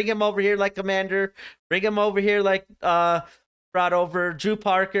him. Bring him over here like Commander. Bring him over here like brought over Drew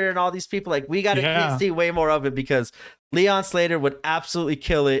Parker and all these people. Like, we got to see way more of it, because Leon Slater would absolutely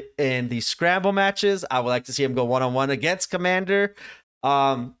kill it in the scramble matches. I would like to see him go one-on-one against Commander.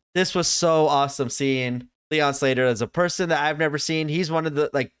 This was so awesome seeing Leon Slater as a person that I've never seen. He's one of the,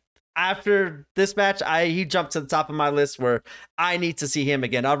 like, after this match, he jumped to the top of my list where I need to see him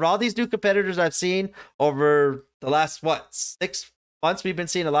again. Out of all these new competitors I've seen over the last, 6 months, we've been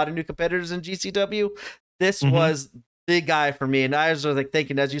seeing a lot of new competitors in GCW. This was the guy for me. And I was like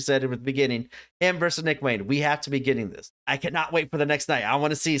thinking, as you said at the beginning, him versus Nick Wayne. We have to be getting this. I cannot wait for the next night. I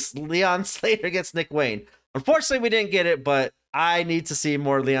want to see Leon Slater against Nick Wayne. Unfortunately, we didn't get it, but I need to see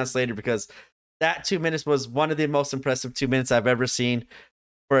more Leon Slater, because that 2 minutes was one of the most impressive 2 minutes I've ever seen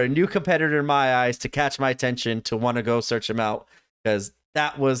for a new competitor in my eyes, to catch my attention, to want to go search him out, because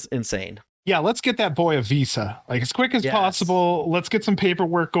that was insane. Yeah, let's get that boy a visa, like as quick as possible. Let's get some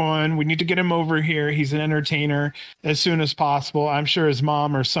paperwork going. We need to get him over here. He's an entertainer as soon as possible. I'm sure his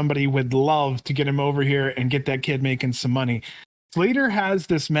mom or somebody would love to get him over here and get that kid making some money. Slater has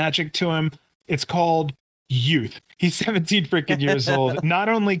this magic to him. It's called youth. He's 17 freaking years old. Not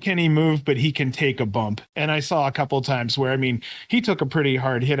only can he move, but he can take a bump. And I saw a couple of times where, I mean, he took a pretty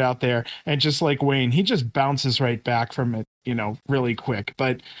hard hit out there, and just like Wayne, he just bounces right back from it, really quick.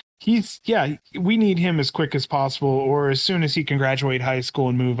 But we need him as quick as possible, or as soon as he can graduate high school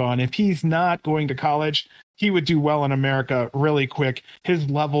and move on. If he's not going to college, he would do well in America really quick. His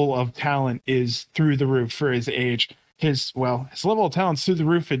level of talent is through the roof for his age. His level of talent's through the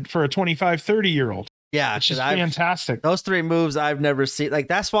roof for a 25, 30-year-old. Yeah, it's just fantastic. Those 3 moves I've never seen. Like,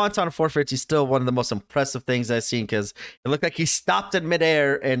 that swanton 450 is still one of the most impressive things I've seen, because it looked like he stopped in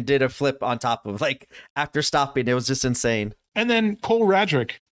midair and did a flip on top of, like, after stopping. It was just insane. And then Cole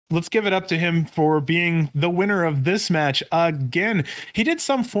Radrick. Let's give it up to him for being the winner of this match again. He did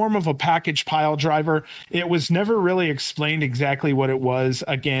some form of a package pile driver. It was never really explained exactly what it was.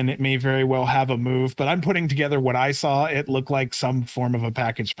 Again, it may very well have a move, but I'm putting together what I saw. It looked like some form of a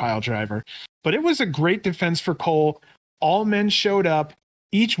package pile driver. But it was a great defense for Cole. All men showed up.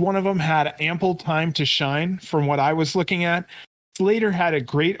 Each one of them had ample time to shine from what I was looking at. Slater had a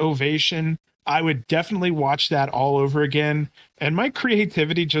great ovation. I would definitely watch that all over again. And my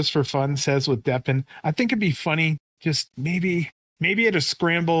creativity, just for fun, says with Deppin, I think it'd be funny, just maybe at a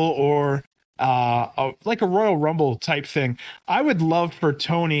scramble or like a Royal Rumble type thing. I would love for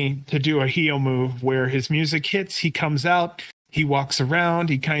Tony to do a heel move where his music hits, he comes out, he walks around,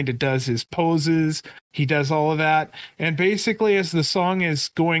 he kind of does his poses, he does all of that. And basically, as the song is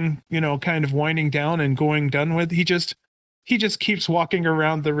going, kind of winding down and going done with, he just keeps walking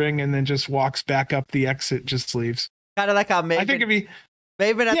around the ring and then just walks back up the exit, just leaves. Kind of like how Maven, I think it'd be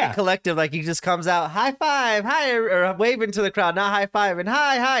Maven at the collective, like he just comes out, high five, hi, or waving to the crowd, not high five, and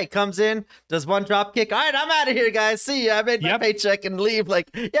hi, comes in, does one drop kick. All right, I'm out of here, guys. See ya. I made my paycheck and leave. Like,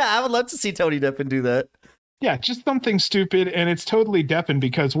 yeah, I would love to see Tony Deppin do that. Yeah, just something stupid, and it's totally Deppin,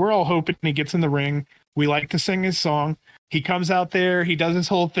 because we're all hoping he gets in the ring. We like to sing his song. He comes out there, he does his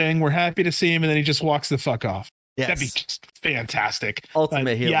whole thing. We're happy to see him, and then he just walks the fuck off. Yes. That'd be just fantastic.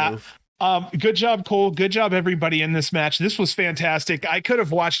 Ultimate heel move. Good job, Cole. Good job, everybody in this match. This was fantastic. I could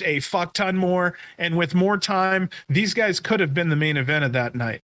have watched a fuck ton more, and with more time, these guys could have been the main event of that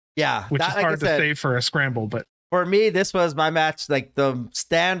night. Yeah. Which is hard to say for a scramble, but for me, this was my match. Like, the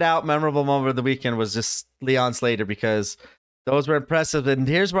standout memorable moment of the weekend was just Leon Slater, because those were impressive. And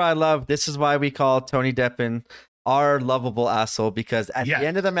here's where I love, this is why we call Tony Deppin our lovable asshole, because at the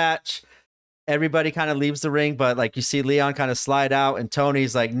end of the match, everybody kind of leaves the ring, but like you see Leon kind of slide out, and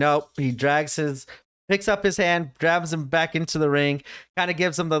Tony's like, nope. He picks up his hand, grabs him back into the ring, kind of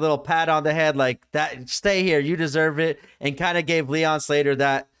gives him the little pat on the head, like that, stay here, you deserve it, and kind of gave Leon Slater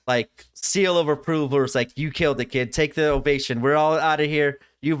that like seal of approval. It's like, you killed the kid, take the ovation. We're all out of here.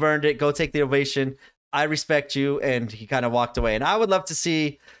 You've earned it. Go take the ovation. I respect you. And he kind of walked away. And I would love to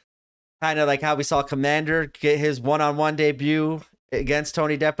see kind of like how we saw Commander get his one-on-one debut against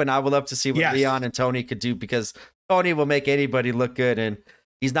Tony Depp. And I would love to see what Leon and Tony could do, because Tony will make anybody look good. And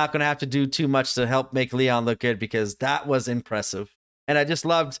he's not going to have to do too much to help make Leon look good, because that was impressive. And I just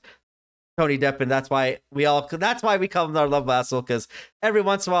loved Tony Depp, and that's why we call him our love vessel, because every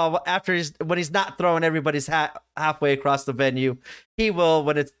once in a while, when he's not throwing everybody's hat halfway across the venue, he will,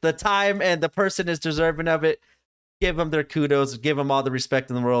 when it's the time and the person is deserving of it, give them their kudos, give them all the respect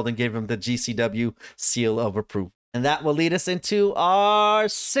in the world, and give them the GCW seal of approval. And that will lead us into our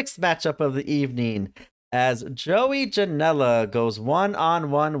sixth matchup of the evening, as Joey Janela goes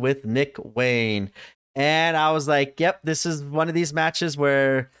one-on-one with Nick Wayne. And I was like, yep, this is one of these matches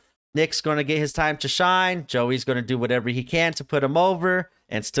where Nick's going to get his time to shine. Joey's going to do whatever he can to put him over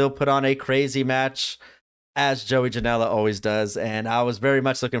and still put on a crazy match, as Joey Janela always does. And I was very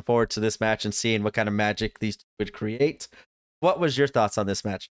much looking forward to this match and seeing what kind of magic these two would create. What was your thoughts on this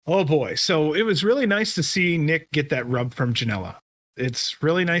match? Oh boy. So it was really nice to see Nick get that rub from Janela. It's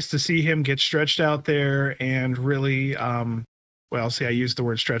really nice to see him get stretched out there and really, I used the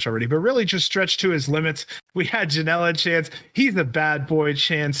word stretch already, but really just stretch to his limits. We had Janela chance. He's a bad boy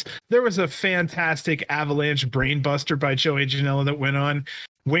chance. There was a fantastic avalanche brainbuster by Joey Janela that went on.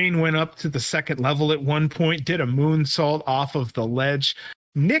 Wayne went up to the second level at one point, did a moonsault off of the ledge.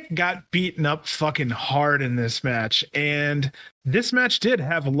 Nick got beaten up fucking hard in this match, and this match did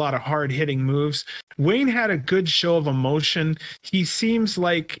have a lot of hard-hitting moves. Wayne had a good show of emotion. He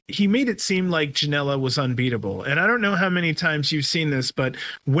made it seem like Janela was unbeatable, and I don't know how many times you've seen this, but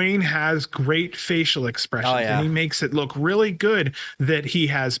Wayne has great facial expressions, and he makes it look really good that he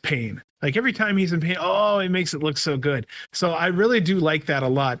has pain. Like every time he's in pain, it makes it look so good. So I really do like that a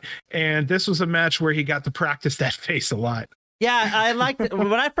lot, and this was a match where he got to practice that face a lot. Yeah, I liked it.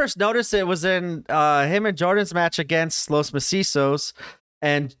 When I first noticed it was in him and Jordan's match against Los Macizos,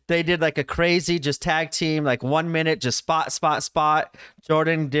 and they did like a crazy just tag team, like 1 minute, just spot.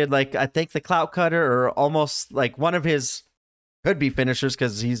 Jordan did like, I think the clout cutter, or almost like one of his could be finishers,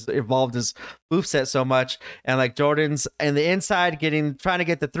 because he's evolved his moveset so much. And like Jordan's in the inside trying to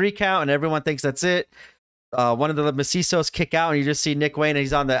get the 3 count, and everyone thinks that's it. One of the Macizos kick out, and you just see Nick Wayne, and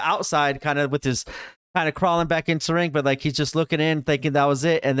he's on the outside kind of with his kind of crawling back into the ring, but like he's just looking in thinking that was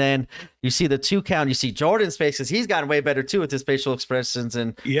it. And then you see the 2 count, you see Jordan's face, because he's gotten way better too with his facial expressions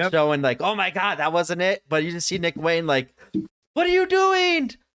and showing like, oh my God, that wasn't it. But you just see Nick Wayne like, what are you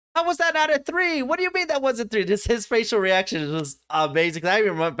doing? How was that not a 3? What do you mean that wasn't 3? Just his facial reaction was amazing. I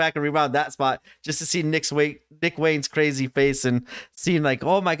even went back and rewound that spot just to see Nick Wayne's crazy face and seeing like,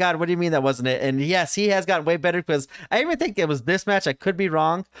 oh my God, what do you mean that wasn't it? And yes, he has gotten way better, because I even think it was this match. I could be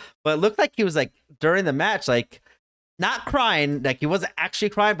wrong, but it looked like he was like during the match, like not crying, like he wasn't actually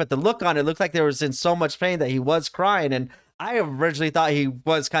crying, but the look on it looked like there was in so much pain that he was crying. And I originally thought he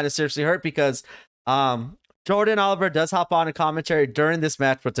was kind of seriously hurt, because Jordan Oliver does hop on a commentary during this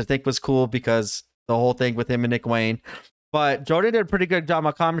match, which I think was cool, because the whole thing with him and Nick Wayne. But Jordan did a pretty good job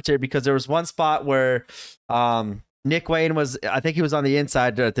on commentary, because there was one spot where Nick Wayne I think he was on the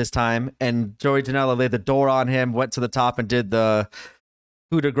inside at this time, and Joey Janela laid the door on him, went to the top and did the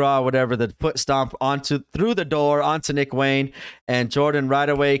coup de grace, whatever, the foot stomp through the door onto Nick Wayne. And Jordan right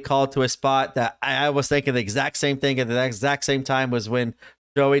away called to a spot that I was thinking the exact same thing at the exact same time, was when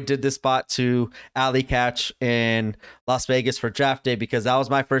Joey did this spot to Alley Catch in Las Vegas for draft day, because that was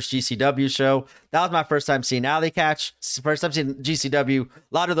my first GCW show. That was my first time seeing Alley Catch, first time seeing GCW. A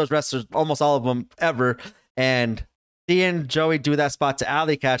lot of those wrestlers, almost all of them ever. And seeing Joey do that spot to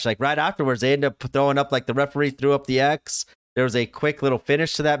Alley Catch, like right afterwards, they ended up throwing up, like the referee threw up the X. There was a quick little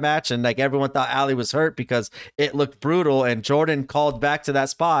finish to that match, and like everyone thought Alley was hurt because it looked brutal. And Jordan called back to that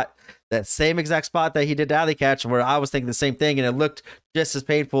spot, that same exact spot that he did to Alley Catch, where I was thinking the same thing, and it looked just as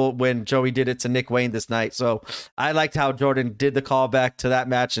painful when Joey did it to Nick Wayne this night. So I liked how Jordan did the call back to that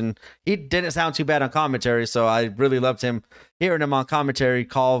match, and he didn't sound too bad on commentary. So I really loved hearing him on commentary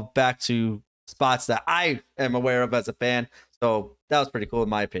call back to spots that I am aware of as a fan. So that was pretty cool in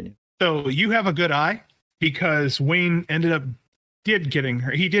my opinion. So you have a good eye, because Wayne getting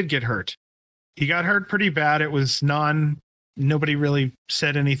hurt. He did get hurt. He got hurt pretty bad. It was nobody really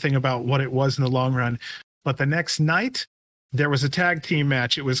said anything about what it was in the long run. But the next night, there was a tag team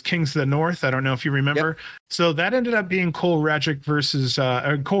match. It was Kings of the North. I don't know if you remember. Yep. So that ended up being Cole Radrick versus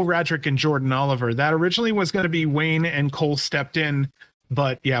Cole Radrick and Jordan Oliver. That originally was going to be Wayne and Cole stepped in,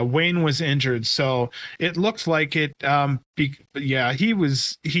 but yeah, Wayne was injured. So it looked like it. It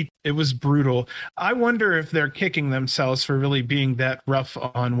was brutal. I wonder if they're kicking themselves for really being that rough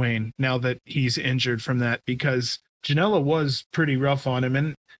on Wayne now that he's injured from that, because Janela was pretty rough on him.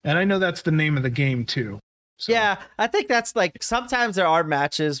 And I know that's the name of the game too. So. Yeah, I think that's like sometimes there are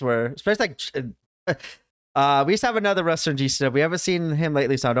matches where, especially like, we used to have another wrestler in GCW. We haven't seen him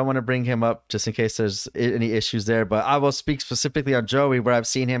lately, so I don't want to bring him up just in case there's any issues there. But I will speak specifically on Joey, where I've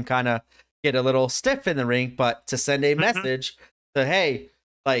seen him kind of get a little stiff in the ring, but to send a message that, hey,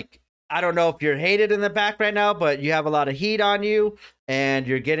 like, I don't know if you're hated in the back right now, but you have a lot of heat on you and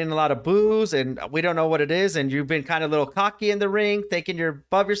you're getting a lot of boos and we don't know what it is. And you've been kind of a little cocky in the ring, thinking you're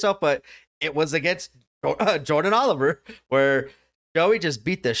above yourself, but it was against Jordan Oliver, where Joey just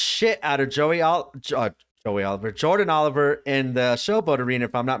beat the shit out of Jordan Oliver in the Showboat Arena,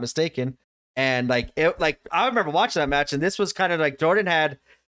 if I'm not mistaken. And I remember watching that match, and this was kind of like Jordan had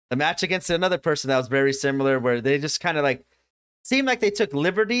a match against another person that was very similar, where they just kind of like seemed like they took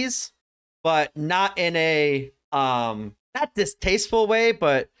liberties, but not in a not distasteful way,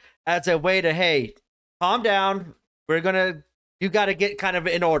 but as a way to, hey, calm down. You got to get kind of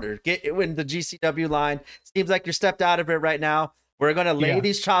in order. Get in the GCW line. Seems like you're stepped out of it right now. We're going to lay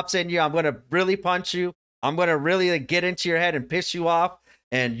these chops in you. I'm going to really punch you. I'm going to really get into your head and piss you off.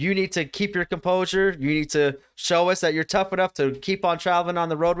 And you need to keep your composure. You need to show us that you're tough enough to keep on traveling on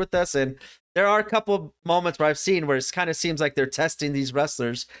the road with us. And there are a couple moments where I've seen where it kind of seems like they're testing these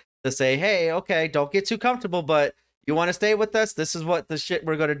wrestlers to say, hey, okay, don't get too comfortable, but you want to stay with us? This is what the shit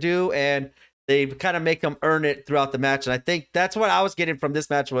we're going to do. And they kind of make them earn it throughout the match. And I think that's what I was getting from this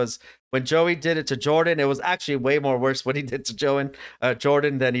match was when Joey did it to Jordan, it was actually way more worse what he did to Jordan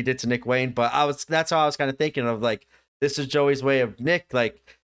than he did to Nick Wayne. But that's how I was kind of thinking of, like, this is Joey's way of Nick. Like,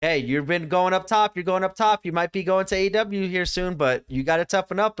 hey, you've been going up top. You're going up top. You might be going to AEW here soon, but you got to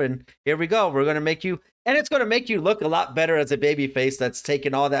toughen up. And here we go. We're going to make you, and it's going to make you look a lot better as a baby face that's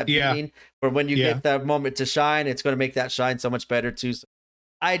taken all that beating. For when you get that moment to shine, it's going to make that shine so much better too. So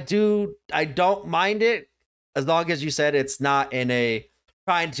I don't mind it as long as you said it's not in a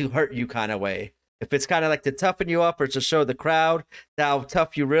trying to hurt you kind of way. If it's kind of like to toughen you up or to show the crowd how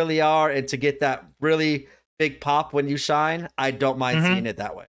tough you really are and to get that really big pop when you shine, I don't mind seeing it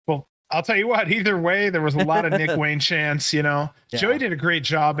that way. Well, I'll tell you what, either way, there was a lot of Nick Wayne chants, you know. Yeah. Joey did a great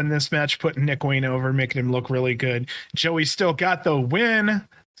job in this match putting Nick Wayne over, making him look really good. Joey still got the win.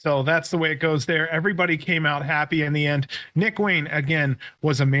 So that's the way it goes there. Everybody came out happy in the end. Nick Wayne, again,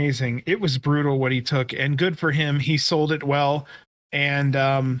 was amazing. It was brutal what he took, and good for him. He sold it well. And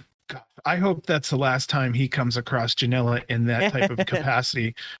I hope that's the last time he comes across Janela in that type of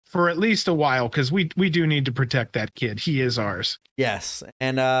capacity for at least a while, because we do need to protect that kid. He is ours. Yes.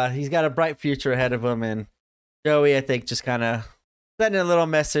 And he's got a bright future ahead of him. And Joey, I think, just kind of sending a little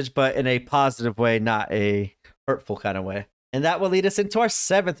message, but in a positive way, not a hurtful kind of way. And that will lead us into our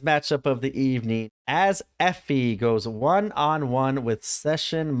seventh matchup of the evening, as Effie goes 1-on-1 with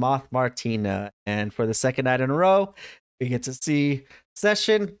Session Moth Martina. And for the second night in a row, we get to see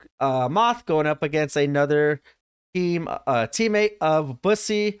Session Moth going up against another teammate of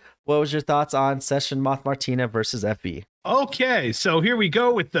Bussy. What was your thoughts on Session Moth Martina versus Effie? Okay, so here we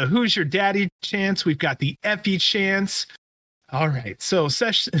go with the Who's Your Daddy chance. We've got the Effie chance. All right, so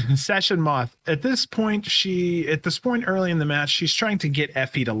Session Moth, at this point early in the match, she's trying to get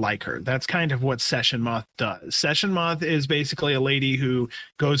Effie to like her. That's kind of what Session Moth does. Session Moth is basically a lady who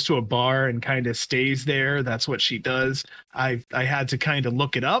goes to a bar and kind of stays there. That's what she does. I had to kind of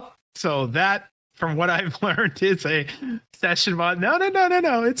look it up. So that, from what I've learned, is a Session Moth. No.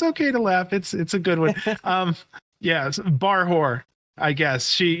 It's okay to laugh. It's a good one. Yeah, it's bar whore, I guess.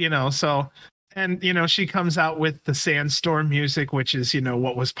 She, so... And, she comes out with the Sandstorm music, which is,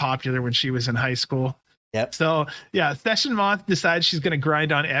 what was popular when she was in high school. Yep. So, yeah, Session Moth decides she's going to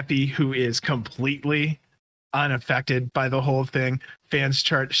grind on Effie, who is completely unaffected by the whole thing. Fans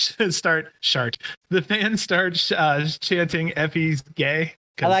start chanting Effie's gay.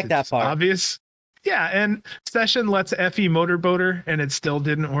 I like that part. Obvious. Yeah, and Session lets Effie motorboat her, and it still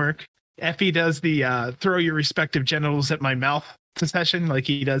didn't work. Effie does the throw your respective genitals at my mouth to Session, like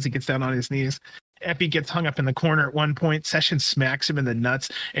he does. He gets down on his knees. Effie gets hung up in the corner at one point. Session smacks him in the nuts,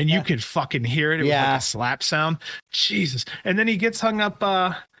 and you could fucking hear it. It was like a slap sound. Jesus. And then he gets hung up.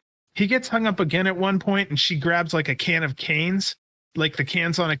 He gets hung up again at one point, and she grabs like a can of canes, like the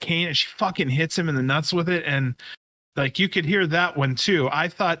cans on a cane, and she fucking hits him in the nuts with it. And Like you could hear that one too. I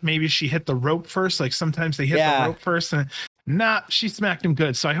thought maybe she hit the rope first. Like sometimes they hit the rope first, and she smacked him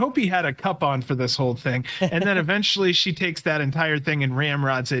good. So I hope he had a cup on for this whole thing. And then eventually she takes that entire thing and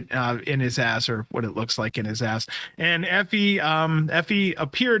ramrods it in his ass, or what it looks like in his ass. And Effie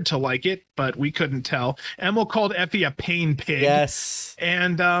appeared to like it, but we couldn't tell. Emil called Effie a pain pig. Yes.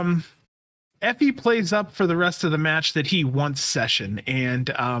 And Effie plays up for the rest of the match that he wants Session.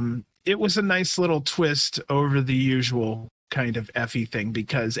 And it was a nice little twist over the usual kind of Effie thing,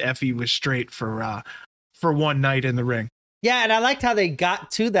 because Effie was straight for one night in the ring. Yeah, and I liked how they got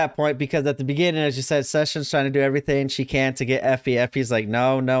to that point, because at the beginning, as you said, Session's trying to do everything she can to get Effie. Effie's like,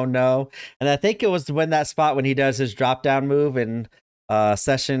 no. And I think it was when that spot when he does his drop down move and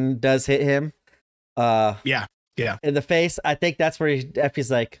Session does hit him. Yeah. In the face. I think that's where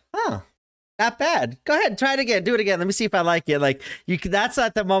Effie's like, not bad. Go ahead, try it again. Do it again. Let me see if I like it. Like that's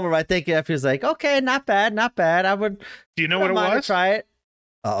at the moment where I think Effie's like, okay, not bad. I would. Do you know what it was? Try it.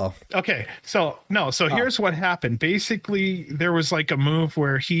 Uh-oh. Okay, so here's what happened. Basically, there was like a move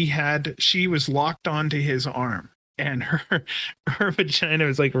where she was locked onto his arm, and her vagina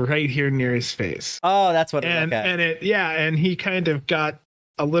was like right here near his face. Oh, that's what. And he kind of got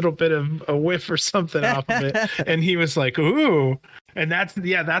a little bit of a whiff or something off of it, and he was like, ooh. And that's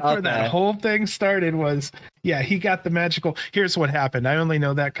where that whole thing started. Was he got the magical. Here's what happened. I only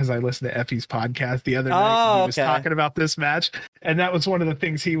know that because I listened to Effie's podcast the other night. He was talking about this match, and that was one of the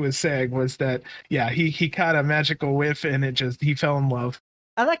things he was saying was that he caught a magical whiff, and he fell in love.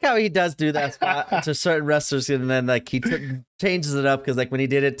 I like how he does do that spot to certain wrestlers, and then like he changes it up, because like when he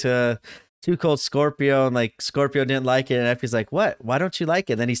did it to Too Cold Scorpio, and like Scorpio didn't like it, and Effie's like, what? Why don't you like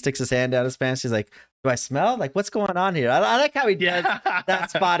it? And then he sticks his hand down his pants. He's like, do I smell? Like, what's going on here? I like how he does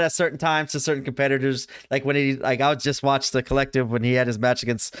that spot at certain times to certain competitors. Like when I would just watch the Collective when he had his match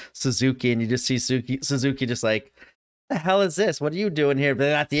against Suzuki, and you just see Suzuki just like, the hell is this? What are you doing here? But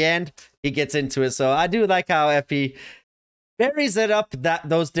then at the end, he gets into it. So I do like how Effie varies it up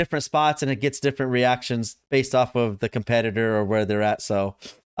those different spots, and it gets different reactions based off of the competitor or where they're at. So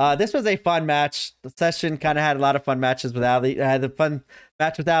this was a fun match. The Session kind of had a lot of fun matches with Ali. I had a fun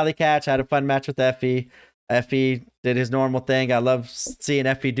match with Ali Catch. I had a fun match with Effie. Effie did his normal thing. I love seeing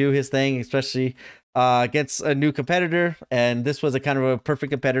Effie do his thing, especially against a new competitor. And this was a kind of a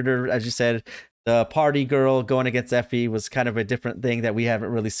perfect competitor. As you said, the party girl going against Effie was kind of a different thing that we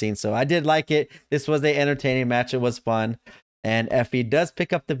haven't really seen. So I did like it. This was an entertaining match. It was fun. And Effie does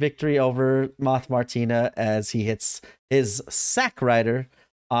pick up the victory over Moth Martina as he hits his sack rider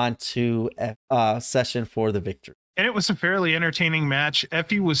onto Session for the victory. And it was a fairly entertaining match.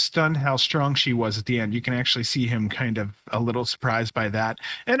 Effie was stunned how strong she was at the end. You can actually see him kind of a little surprised by that.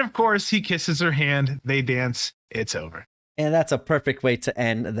 And of course, he kisses her hand. They dance. It's over. And that's a perfect way to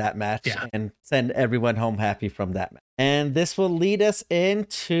end that match and send everyone home happy from that match. And this will lead us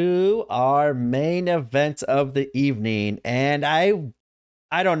into our main event of the evening. And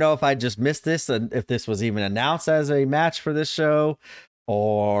I don't know if I just missed this and if this was even announced as a match for this show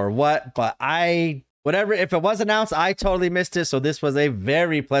or what, but if it was announced, I totally missed it. So this was a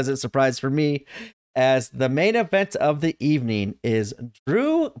very pleasant surprise for me, as the main event of the evening is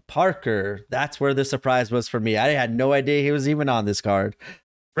Drew Parker. That's where the surprise was for me. I had no idea he was even on this card.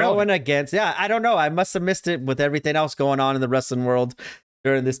 Really? Going against, I don't know. I must have missed it with everything else going on in the wrestling world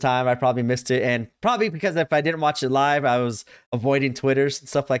during this time. I probably missed it, and probably because if I didn't watch it live, I was avoiding Twitters and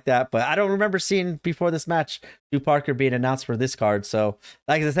stuff like that. But I don't remember seeing before this match Drew Parker being announced for this card. So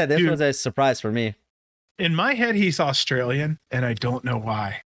like I said, this was a surprise for me. In my head, he's Australian, and I don't know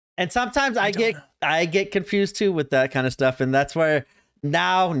why. And sometimes I get confused too with that kind of stuff, and that's where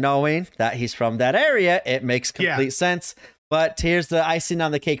now knowing that he's from that area, it makes complete sense. But here's the icing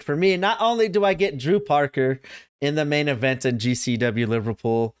on the cake for me. Not only do I get Drew Parker in the main event in GCW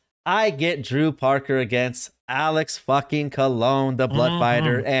Liverpool, I get Drew Parker against Alex fucking Colon, the Blood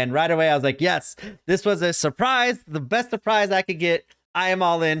Fighter. And right away I was like, yes, this was a surprise, the best surprise I could get. I am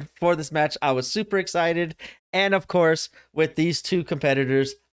all in for this match. I was super excited. And of course, with these two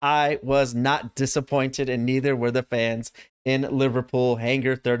competitors, I was not disappointed, and neither were the fans in Liverpool,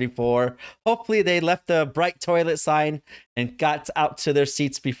 Hangar 34. Hopefully they left the bright toilet sign and got out to their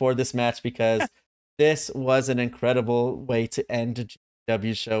seats before this match, because this was an incredible way to end a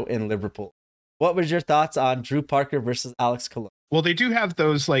GW show in Liverpool. What was your thoughts on Drew Parker versus Alex Colon? Well, they do have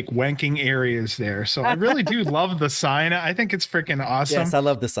those like wanking areas there. So I really do love the sign. I think it's freaking awesome. Yes, I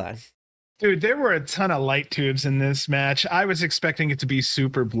love the sign. Dude, there were a ton of light tubes in this match. I was expecting it to be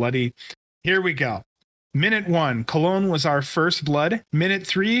super bloody. Here we go. Minute 1, Cologne was our first blood. Minute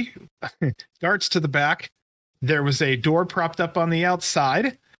 3, darts to the back. There was a door propped up on the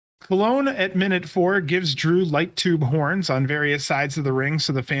outside. Cologne at minute 4 gives Drew light tube horns on various sides of the ring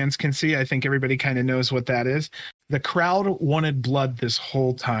so the fans can see. I think everybody kind of knows what that is. The crowd wanted blood this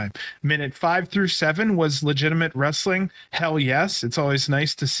whole time. Minute 5 through 7 was legitimate wrestling. Hell yes. It's always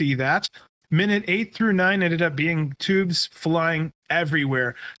nice to see that. Minute 8 through 9 ended up being tubes flying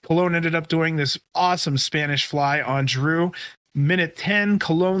everywhere. Cologne ended up doing this awesome Spanish fly on Drew. Minute 10,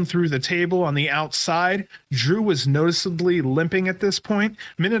 Cologne through the table on the outside. Drew was noticeably limping at this point.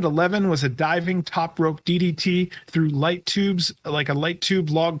 Minute 11 was a diving top rope DDT through light tubes, like a light tube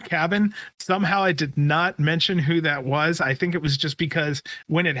log cabin. Somehow I did not mention who that was. I think it was just because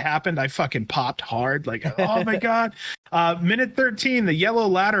when it happened, I fucking popped hard. Like, oh my God. Minute 13, the yellow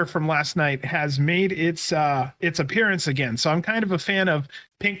ladder from last night has made its appearance again. So I'm kind of a fan of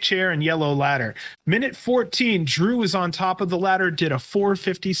pink chair and yellow ladder. Minute 14, Drew was on top of the ladder, did a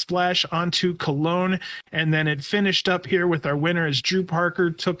 450 splash onto Cologne, and then it finished up here with our winner as Drew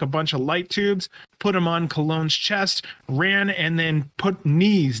Parker took a bunch of light tubes, put them on Cologne's chest, ran, and then put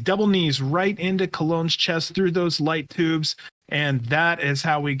double knees right into Cologne's chest through those light tubes, and that is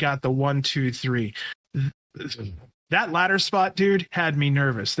how we got the 1, 2, 3. That ladder spot, dude, had me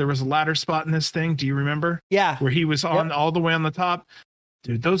nervous. There was a ladder spot in this thing. Do you remember? Yeah. Where he was on all the way on the top.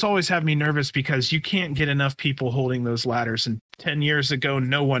 Dude, those always have me nervous because you can't get enough people holding those ladders. And 10 years ago,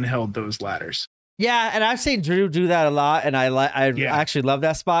 no one held those ladders. Yeah, and I've seen Drew do that a lot, and I actually love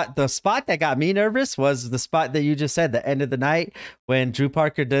that spot. The spot that got me nervous was the spot that you just said, the end of the night, when Drew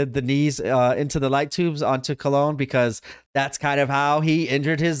Parker did the knees into the light tubes onto Cologne, because that's kind of how he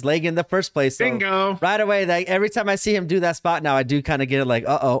injured his leg in the first place. So Bingo. right away, like, every time I see him do that spot now, I do kind of get it like,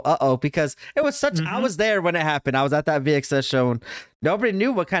 uh-oh, because it was such, I was there when it happened. I was at that VXS show, and nobody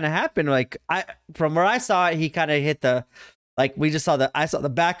knew what kind of happened. Like, from where I saw it, he kind of hit the, like, I saw the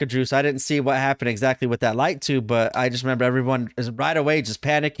back of Drew, so I didn't see what happened exactly with that light tube, but I just remember everyone is right away just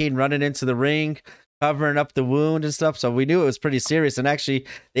panicking, running into the ring, covering up the wound and stuff. So we knew it was pretty serious. And actually,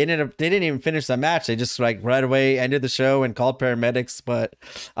 they didn't even finish the match. They just, like, right away ended the show and called paramedics. But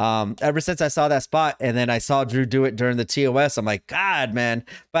ever since I saw that spot, and then I saw Drew do it during the TOS, I'm like, God, man.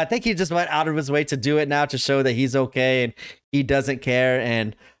 But I think he just went out of his way to do it now to show that he's okay and he doesn't care.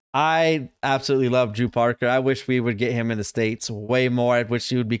 And I absolutely love Drew Parker. I wish we would get him in the States way more. I wish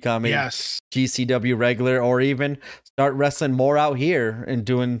he would become a GCW regular, or even start wrestling more out here and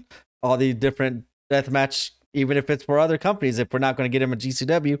doing all the different deathmatch, even if it's for other companies. If we're not going to get him a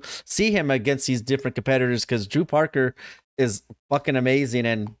GCW, see him against these different competitors, because Drew Parker is fucking amazing.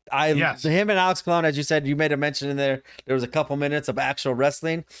 And him and Alex Colon, as you said, you made a mention in there was a couple minutes of actual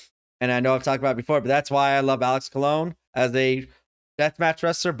wrestling. And I know I've talked about it before, but that's why I love Alex Colon as a deathmatch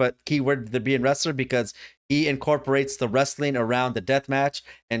wrestler, but keyword the being wrestler, because he incorporates the wrestling around the deathmatch,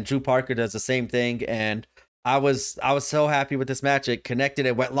 and Drew Parker does the same thing. And I was so happy with this match. It connected.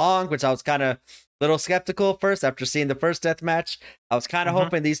 It went long, which I was kind of a little skeptical at first after seeing the first deathmatch. I was kind of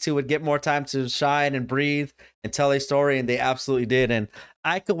hoping these two would get more time to shine and breathe and tell a story, and they absolutely did. And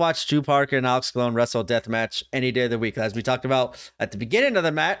I could watch Drew Parker and Alex Colon wrestle a deathmatch any day of the week. As we talked about at the beginning of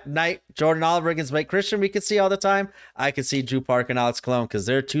the night, Jordan Oliver against Mike Christian, we could see all the time. I could see Drew Parker and Alex Colon, because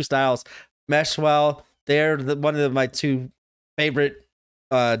their two styles mesh well. They're one of my two favorite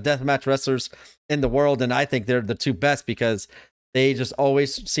deathmatch wrestlers in the world, and I think they're the two best because they just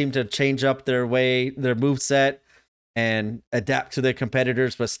always seem to change up their move set and adapt to their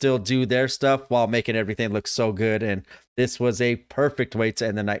competitors, but still do their stuff while making everything look so good. And this was a perfect way to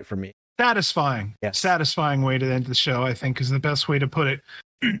end the night for me. Satisfying. Yes. Satisfying way to end the show, I think, is the best way to put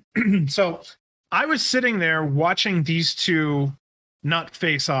it. So I was sitting there watching these two not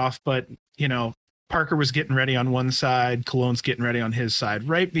face off, but, Parker was getting ready on one side, Cologne's getting ready on his side,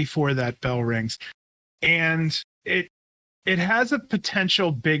 right before that bell rings. And it has a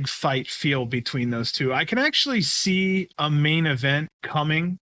potential big fight feel between those two. I can actually see a main event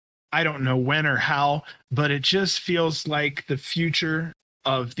coming. I don't know when or how, but it just feels like the future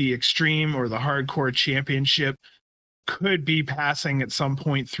of the Extreme or the Hardcore Championship could be passing at some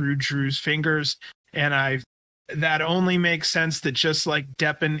point through Drew's fingers. And that only makes sense that just like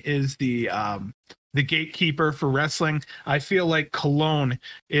Deppen is the gatekeeper for wrestling, I feel like Cologne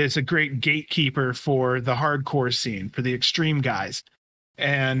is a great gatekeeper for the hardcore scene, for the Extreme guys.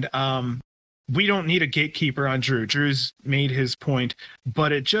 And we don't need a gatekeeper on Drew. Drew's made his point,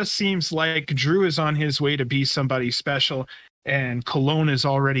 but it just seems like Drew is on his way to be somebody special, and Cologne is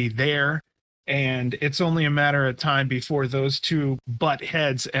already there. And it's only a matter of time before those two butt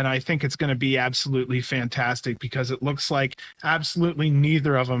heads. And I think it's going to be absolutely fantastic, because it looks like absolutely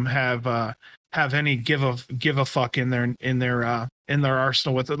neither of them have any give a fuck in their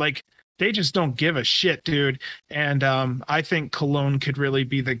arsenal with it. Like, they just don't give a shit, dude. And I think Cologne could really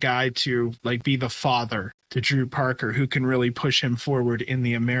be the guy to like be the father to Drew Parker, who can really push him forward in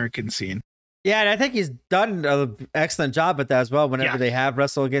the American scene. Yeah, and I think he's done an excellent job at that as well. Whenever they have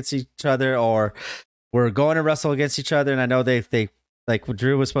wrestled against each other, or we're going to wrestle against each other, and I know they like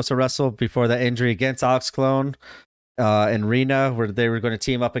Drew was supposed to wrestle before the injury against Alex Cologne and Rena, where they were going to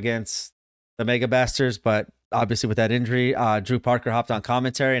team up against the Mega Bastards, but obviously with that injury, Drew Parker hopped on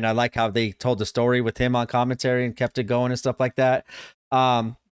commentary, and I like how they told the story with him on commentary and kept it going and stuff like that.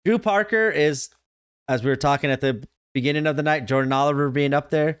 Drew Parker is, as we were talking at the beginning of the night, Jordan Oliver being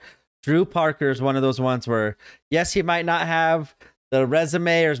up there. Drew Parker is one of those ones where, yes, he might not have the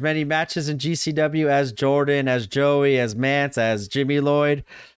resume or as many matches in GCW as Jordan, as Joey, as Mance, as Jimmy Lloyd.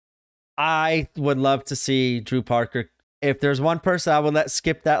 I would love to see Drew Parker. If there's one person I would let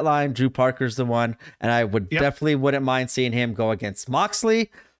skip that line, Drew Parker's the one. And I would definitely wouldn't mind seeing him go against Moxley,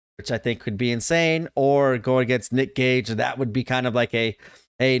 which I think could be insane, or go against Nick Gage. That would be kind of like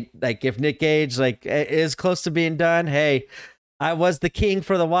like if Nick Gage like is close to being done, hey, I was the king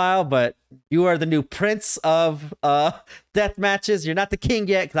for the while, but you are the new prince of death matches. You're not the king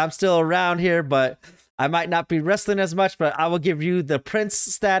yet because I'm still around here, but I might not be wrestling as much, but I will give you the prince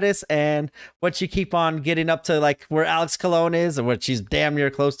status. And once you keep on getting up to like where Alex Cologne is, or what she's damn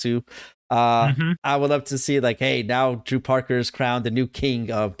near close to, I would love to see like, hey, now Drew Parker is crowned the new king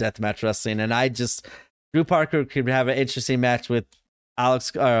of deathmatch wrestling. And Drew Parker could have an interesting match with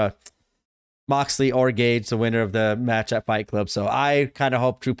Moxley or Gage, the winner of the match at Fight Club. So I kind of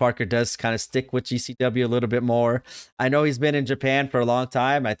hope Drew Parker does kind of stick with GCW a little bit more. I know he's been in Japan for a long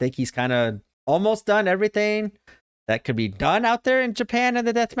time. I think he's kind of almost done everything that could be done out there in Japan in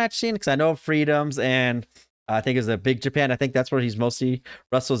the deathmatch scene, because I know Freedoms, and I think it's a Big Japan. I think that's where he's mostly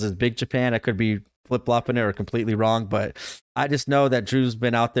wrestles, is Big Japan. I could be flip-flopping it or completely wrong, but I just know that Drew's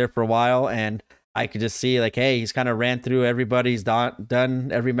been out there for a while, and I could just see like, hey, he's kind of ran through everybody. He's done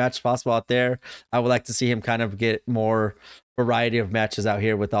every match possible out there. I would like to see him kind of get more variety of matches out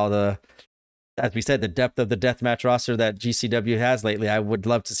here with all the, as we said, the depth of the deathmatch roster that GCW has lately. I would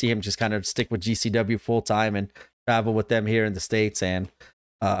love to see him just kind of stick with GCW full time and travel with them here in the States and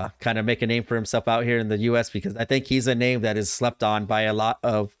kind of make a name for himself out here in the US, because I think he's a name that is slept on by a lot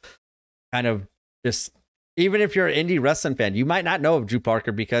of kind of just, even if you're an indie wrestling fan, you might not know of Drew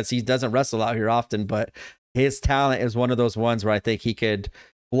Parker because he doesn't wrestle out here often, but his talent is one of those ones where I think he could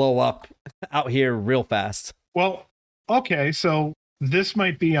blow up out here real fast. Well, okay, so this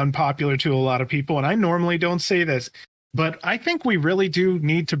might be unpopular to a lot of people, and I normally don't say this, but I think we really do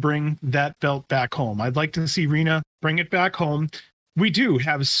need to bring that belt back home. I'd like to see Rena bring it back home. We do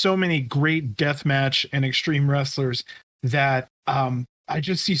have so many great deathmatch and extreme wrestlers that I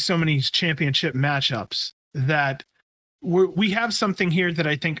just see so many championship matchups that we have something here that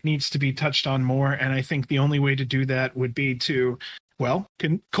I think needs to be touched on more. And I think the only way to do that would be to, well,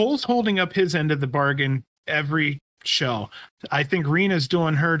 Cole's holding up his end of the bargain every show. I think Rena's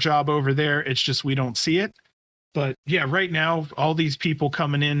doing her job over there. It's just we don't see it. But yeah, right now, all these people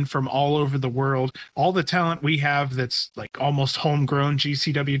coming in from all over the world, all the talent we have that's like almost homegrown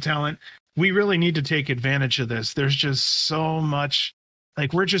GCW talent, we really need to take advantage of this. There's just so much.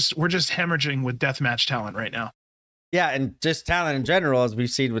 Like we're just hemorrhaging with deathmatch talent right now. Yeah, and just talent in general, as we've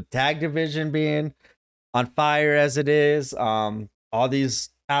seen with tag division being on fire as it is. All these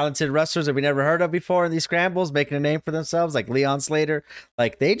talented wrestlers that we never heard of before in these scrambles making a name for themselves, like Leon Slater.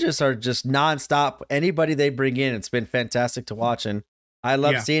 Like they just are just nonstop. Anybody they bring in, it's been fantastic to watch, and I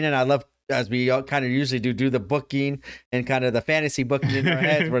love seeing it. I love, as we kind of usually do the booking and kind of the fantasy booking in our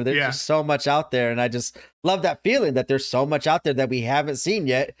heads, where there's just so much out there. And I just love that feeling that there's so much out there that we haven't seen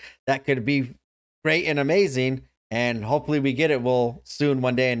yet that could be great and amazing. And hopefully we get it soon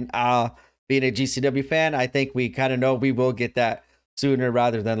one day. And being a GCW fan, I think we kind of know we will get that sooner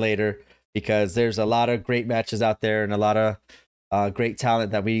rather than later, because there's a lot of great matches out there and a lot of great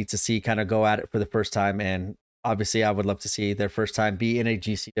talent that we need to see kind of go at it for the first time. And obviously, I would love to see their first time be in a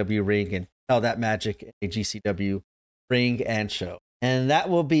GCW ring and tell that magic in a GCW ring and show. And that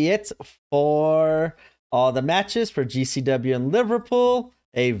will be it for all the matches for GCW in Liverpool.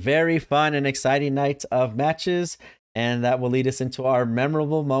 A very fun and exciting night of matches. And that will lead us into our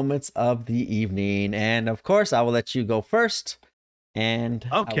memorable moments of the evening. And of course, I will let you go first. And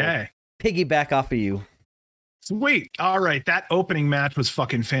okay, piggyback off of you. Sweet. All right. That opening match was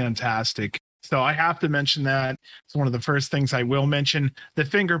fucking fantastic. So I have to mention that. It's one of the first things I will mention. The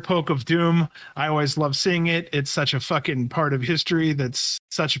finger poke of doom. I always love seeing it. It's such a fucking part of history that's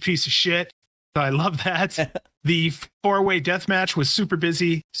such a piece of shit. So I love that. The 4-way death match was super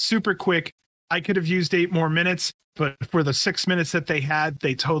busy, super quick. I could have used 8 more minutes. but for the 6 minutes that they had,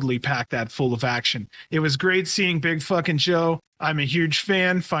 they totally packed that full of action. It was great seeing Big Fucking Joe. I'm a huge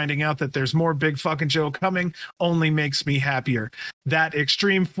fan. Finding out that there's more Big Fucking Joe coming only makes me happier. That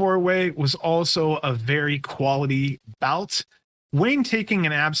Extreme 4-Way was also a very quality bout. Wayne taking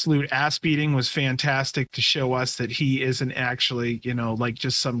an absolute ass beating was fantastic to show us that he isn't actually, like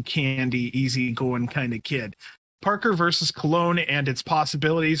just some candy, easygoing kind of kid. Parker versus Cologne and its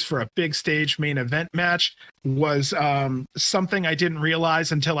possibilities for a big stage main event match was something I didn't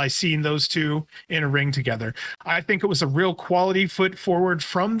realize until I seen those two in a ring together. I think it was a real quality foot forward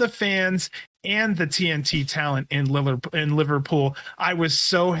from the fans and the TNT talent in Liverpool. I was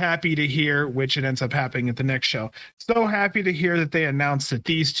so happy to hear, which it ends up happening at the next show, so happy to hear that they announced that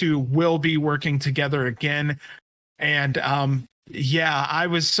these two will be working together again. And yeah, I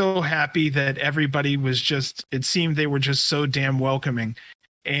was so happy that everybody was just, it seemed they were just so damn welcoming.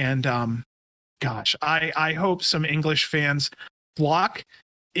 And gosh, I hope some English fans flock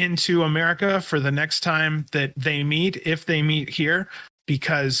into America for the next time that they meet, if they meet here,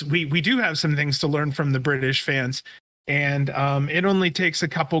 because we do have some things to learn from the British fans. And it only takes a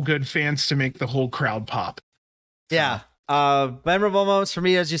couple good fans to make the whole crowd pop. Yeah. Memorable moments for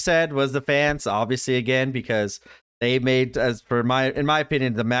me, as you said, was the fans, obviously, again, because they made, in my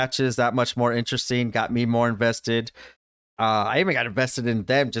opinion, the matches that much more interesting, got me more invested. I even got invested in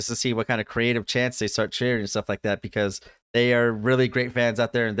them just to see what kind of creative chants they start cheering and stuff like that, because they are really great fans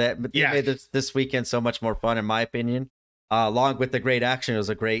out there. And they made this weekend so much more fun, in my opinion. Along with the great action, it was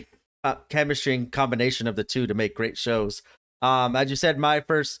a great chemistry and combination of the two to make great shows. As you said,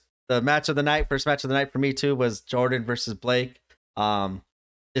 first match of the night for me too was Jordan versus Blake.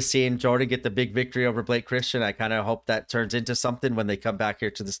 Just seeing Jordan get the big victory over Blake Christian, I kind of hope that turns into something when they come back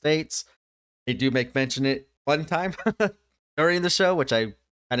here to the States. They do make mention it one time during the show, which I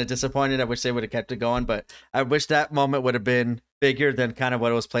kind of disappointed. I wish they would have kept it going, but I wish that moment would have been bigger than kind of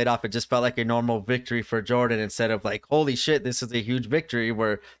what it was played off. It just felt like a normal victory for Jordan instead of like, holy shit, this is a huge victory,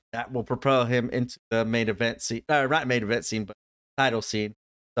 where that will propel him into the main event scene, not main event scene, but title scene.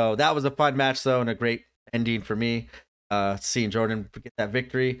 So that was a fun match though, and a great ending for me. Seeing Jordan get that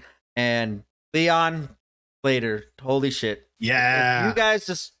victory, and Leon later, holy shit. Yeah. If you guys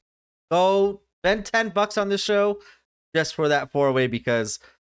just go spend $10 on this show just for that 4-way, because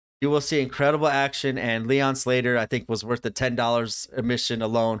you will see incredible action, and Leon Slater, I think, was worth the $10 admission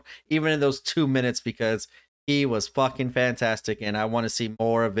alone, even in those 2 minutes, because he was fucking fantastic, and I want to see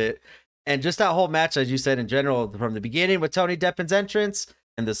more of it. And just that whole match, as you said, in general, from the beginning with Tony Deppin's entrance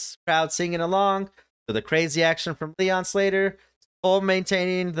and the crowd singing along, to the crazy action from Leon Slater, all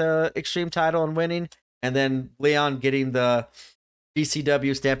maintaining the Extreme title and winning, and then Leon getting the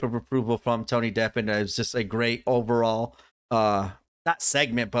GCW stamp of approval from Tony Deppin. It was just a great overall, not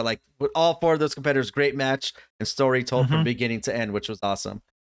segment, but like with all four of those competitors, great match and story told from beginning to end, which was awesome.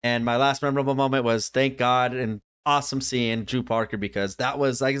 And my last memorable moment was, thank God, and awesome seeing Drew Parker, because that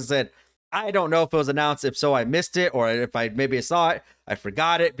was, like I said, I don't know if it was announced. If so, I missed it, or if I saw it, I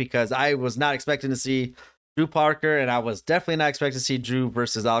forgot it, because I was not expecting to see Drew Parker, and I was definitely not expecting to see Drew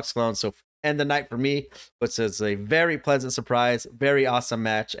versus Alex Colon. So end the night for me, which is a very pleasant surprise, very awesome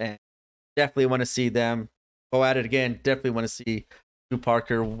match, and definitely want to see them go at it again. Definitely want to see Drew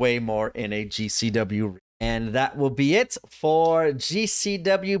Parker way more in a GCW. And that will be it for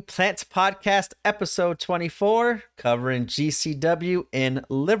GCW Plant Podcast episode 24, covering GCW in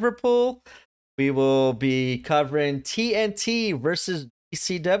Liverpool. We will be covering TNT versus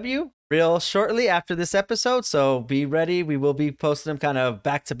GCW real shortly after this episode, so be ready. We will be posting them kind of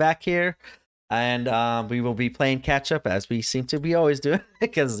back to back here, and we will be playing catch up, as we seem to be always doing,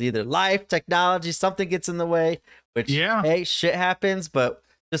 because either life, technology, something gets in the way, which, hey, shit happens, but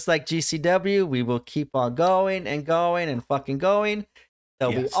just like GCW, we will keep on going and going and fucking going. So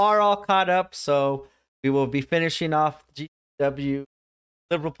we are all caught up. So we will be finishing off GCW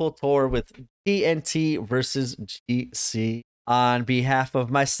Liverpool tour with TNT versus GC. On behalf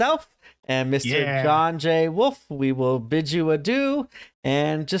of myself and Mr. John J. Wolf, we will bid you adieu.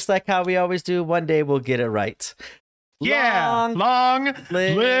 And just like how we always do, one day we'll get it right. Long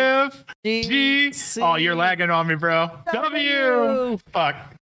live GC. Oh, you're lagging on me, bro. W. Fuck.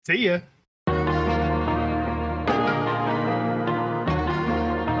 See ya.